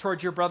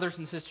towards your brothers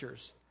and sisters?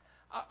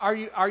 Are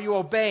you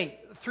obeying?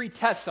 3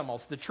 tests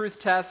almost: the truth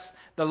test,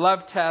 the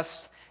love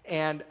test,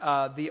 and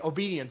the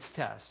obedience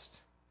test,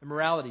 the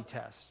morality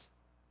test.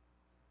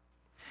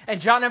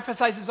 And John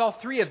emphasizes all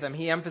 3 of them.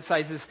 He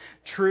emphasizes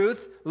truth,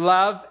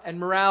 love, and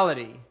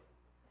morality.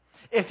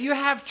 If you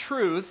have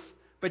truth,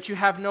 but you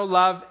have no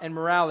love and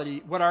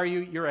morality, what are you?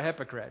 You're a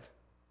hypocrite.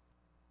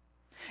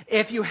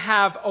 If you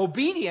have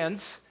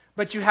obedience,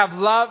 but you have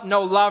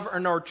no love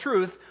or no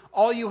truth,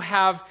 all you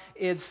have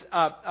is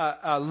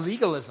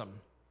legalism.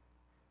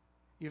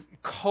 You're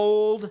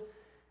cold.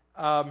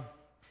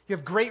 You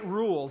have great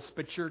rules,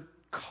 but you're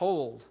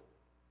cold.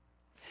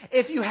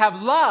 If you have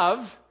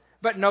love,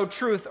 but no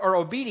truth or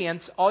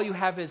obedience, all you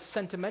have is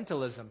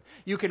sentimentalism.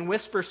 You can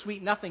whisper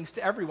sweet nothings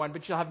to everyone,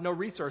 but you'll have no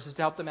resources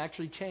to help them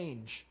actually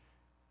change.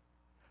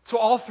 So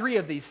all 3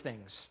 of these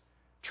things: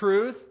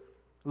 truth,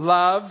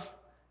 love,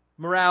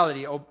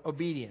 morality,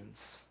 obedience.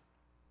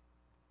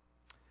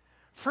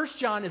 1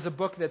 John is a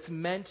book that's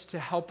meant to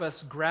help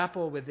us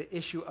grapple with the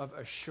issue of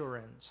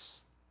assurance.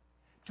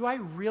 Do I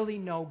really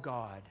know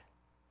God?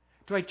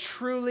 Do I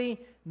truly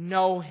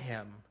know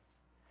Him?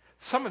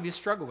 Some of you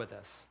struggle with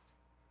this.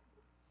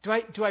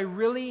 Do I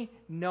really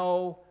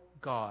know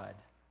God?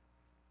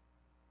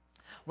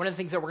 One of the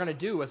things that we're going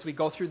to do as we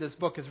go through this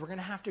book is we're going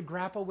to have to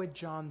grapple with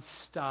John's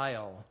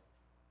style.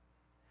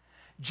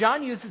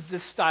 John uses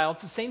this style.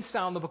 It's the same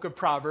style in the book of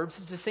Proverbs.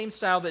 It's the same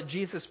style that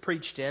Jesus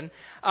preached in.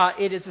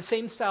 It is the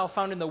same style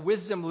found in the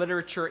wisdom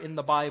literature in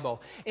the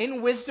Bible.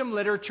 In wisdom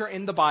literature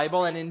in the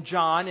Bible, and in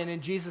John, and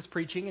in Jesus'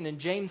 preaching, and in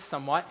James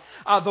somewhat,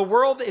 the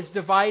world is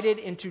divided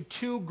into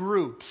 2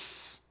 groups.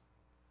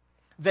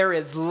 There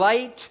is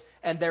light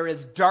and there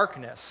is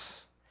darkness.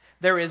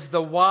 There is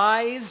the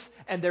wise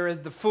and there is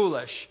the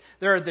foolish.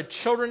 There are the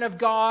children of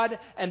God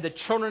and the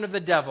children of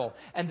the devil.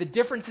 And the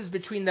differences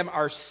between them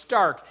are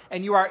stark.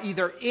 And you are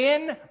either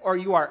in or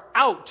you are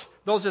out.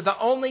 Those are the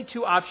only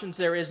 2 options.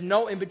 There is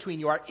no in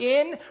between. You are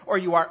in or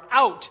you are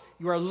out.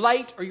 You are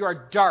light or you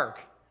are dark.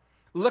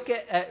 Look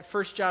at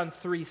 1 John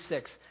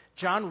 3:6.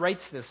 John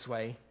writes this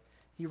way.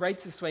 He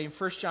writes this way in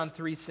 1 John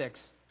 3:6.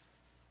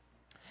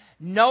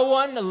 No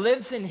one who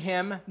lives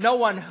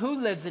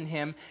in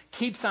him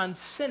keeps on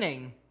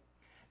sinning.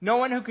 No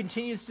one who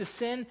continues to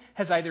sin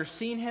has either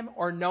seen him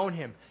or known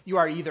him. You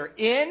are either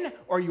in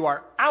or you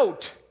are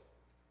out.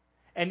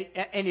 And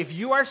if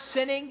you are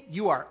sinning,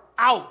 you are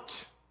out.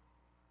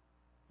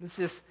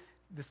 This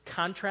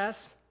contrast.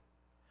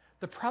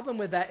 The problem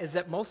with that is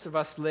that most of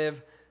us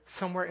live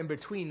somewhere in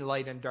between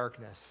light and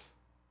darkness.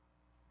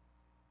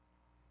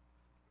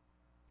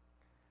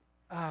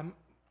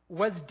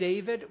 Was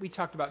David, we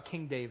talked about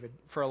King David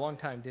for a long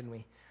time, didn't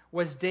we?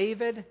 Was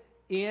David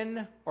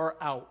in or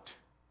out?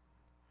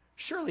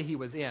 Surely he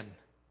was in.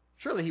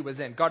 Surely he was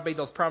in. God made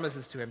those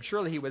promises to him.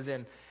 Surely he was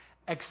in.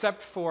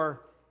 Except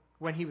for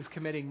when he was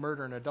committing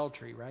murder and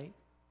adultery, right?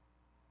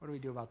 What do we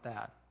do about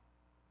that?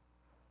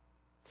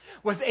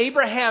 Was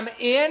Abraham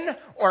in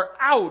or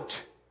out?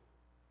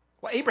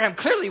 Well, Abraham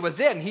clearly was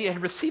in. He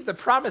had received the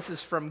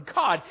promises from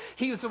God.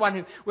 He was the one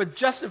who was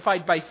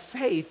justified by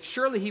faith.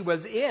 Surely he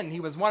was in. He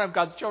was one of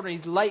God's children.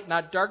 He's light,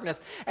 not darkness,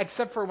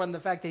 except for when the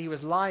fact that he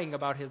was lying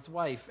about his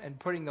wife and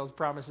putting those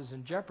promises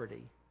in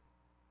jeopardy.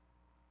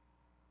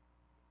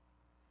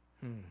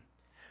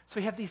 So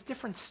we have these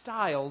different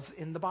styles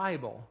in the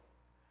Bible.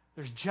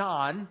 There's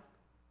John,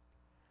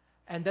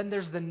 and then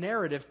there's the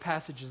narrative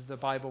passages of the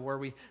Bible where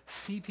we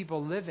see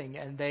people living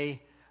and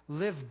they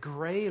live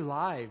gray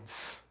lives.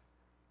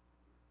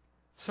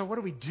 So what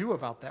do we do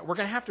about that? We're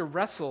going to have to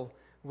wrestle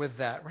with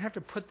that. We're going to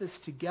have to put this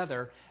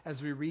together as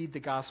we read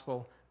the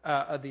gospel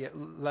of the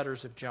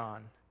letters of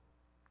John.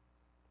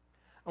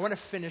 I want to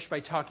finish by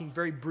talking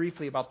very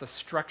briefly about the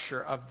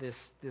structure of this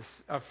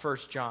of 1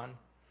 John.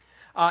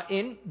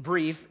 In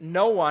brief,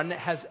 no one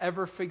has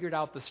ever figured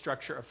out the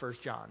structure of 1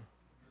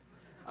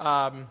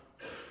 John.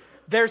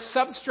 There's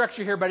some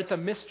structure here, but it's a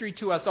mystery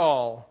to us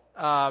all.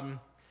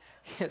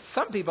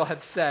 Some people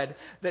have said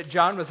that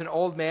John was an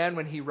old man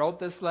when he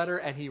wrote this letter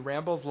and he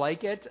rambles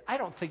like it. I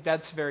don't think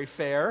that's very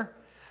fair.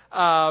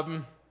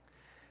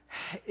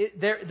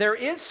 There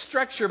is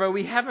structure, but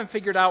we haven't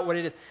figured out what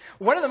it is.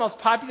 One of the most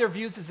popular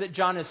views is that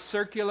John is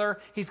circular.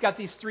 He's got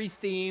these 3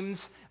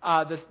 themes,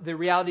 the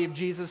reality of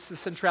Jesus, the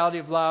centrality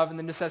of love, and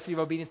the necessity of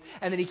obedience.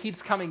 And then he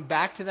keeps coming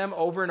back to them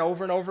over and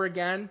over and over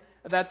again.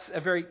 That's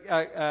a very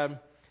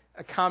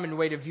a common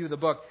way to view the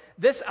book.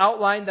 This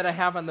outline that I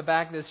have on the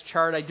back of this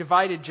chart, I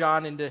divided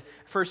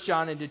 1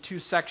 John into 2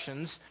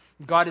 sections.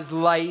 God is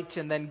light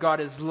and then God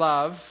is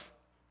love.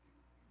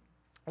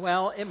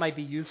 Well, it might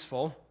be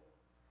useful.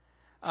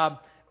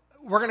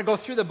 we're going to go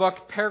through the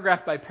book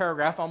paragraph by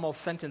paragraph,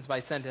 almost sentence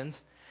by sentence,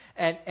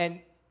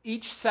 and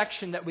each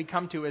section that we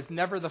come to is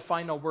never the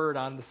final word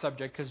on the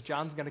subject because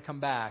John's going to come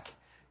back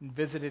and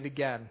visit it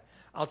again.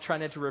 I'll try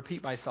not to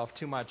repeat myself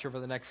too much over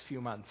the next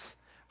few months.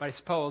 But I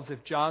suppose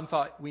if John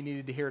thought we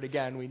needed to hear it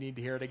again, we need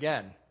to hear it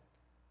again.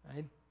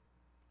 Right?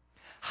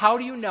 How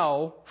do you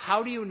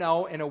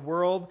know in a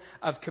world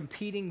of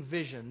competing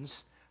visions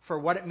for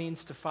what it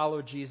means to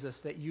follow Jesus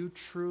that you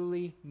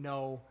truly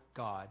know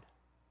God?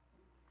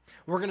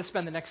 We're going to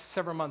spend the next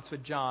several months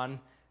with John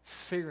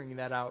figuring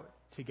that out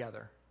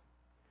together.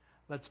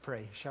 Let's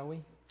pray, shall we?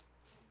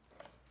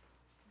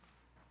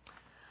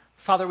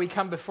 Father, we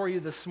come before you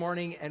this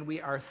morning and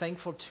we are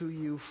thankful to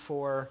you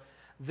for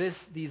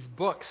these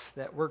books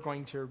that we're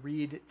going to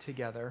read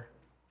together.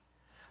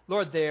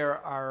 Lord, there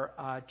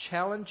are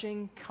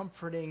challenging,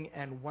 comforting,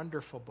 and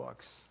wonderful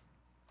books.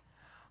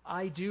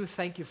 I do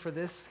thank you for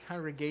this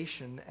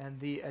congregation and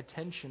the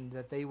attention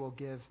that they will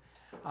give,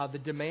 the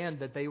demand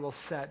that they will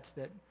set,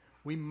 that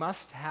we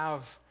must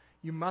have,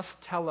 you must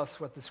tell us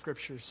what the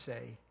Scriptures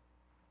say.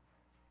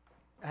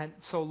 And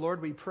so,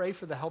 Lord, we pray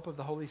for the help of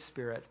the Holy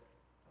Spirit.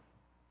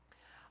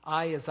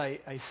 As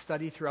I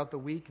study throughout the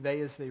week,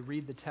 they as they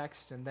read the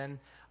text, and then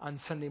on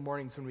Sunday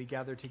mornings when we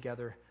gather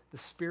together,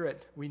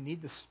 we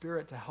need the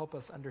Spirit to help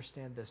us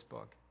understand this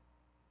book.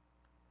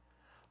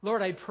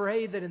 Lord, I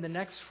pray that in the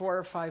next 4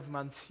 or 5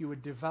 months you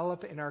would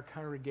develop in our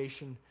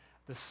congregation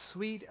the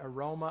sweet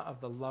aroma of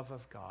the love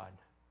of God.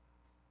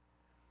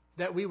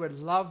 That we would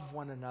love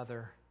one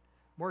another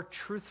more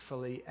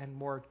truthfully and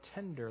more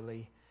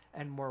tenderly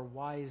and more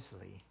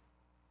wisely.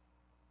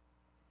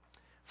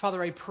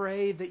 Father, I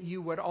pray that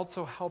you would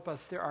also help us.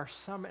 There are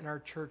some in our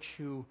church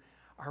who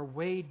are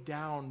weighed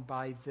down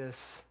by this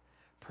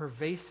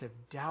pervasive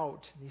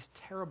doubt, these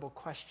terrible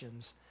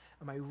questions.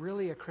 Am I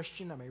really a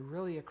Christian? Am I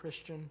really a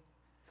Christian?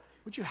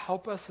 Would you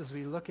help us as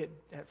we look at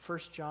 1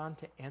 John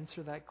to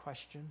answer that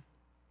question?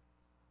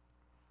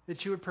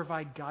 That you would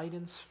provide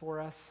guidance for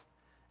us,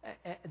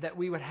 that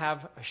we would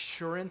have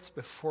assurance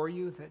before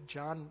you that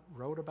John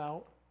wrote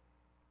about.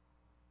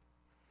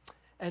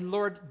 And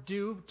Lord,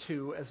 do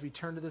too, as we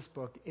turn to this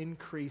book,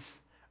 increase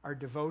our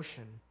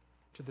devotion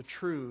to the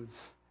truths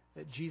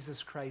that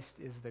Jesus Christ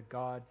is the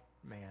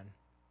God-man.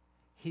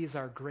 He is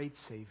our great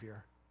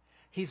Savior.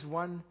 He is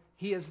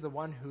the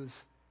one whose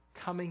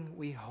coming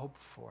we hope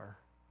for.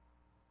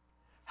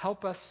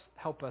 Help us,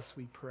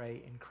 we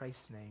pray, in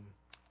Christ's name.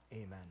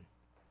 Amen.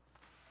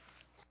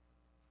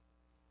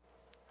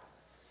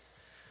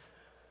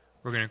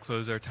 We're going to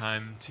close our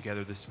time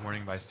together this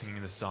morning by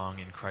singing the song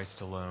In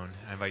Christ Alone.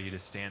 I invite you to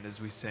stand as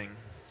we sing.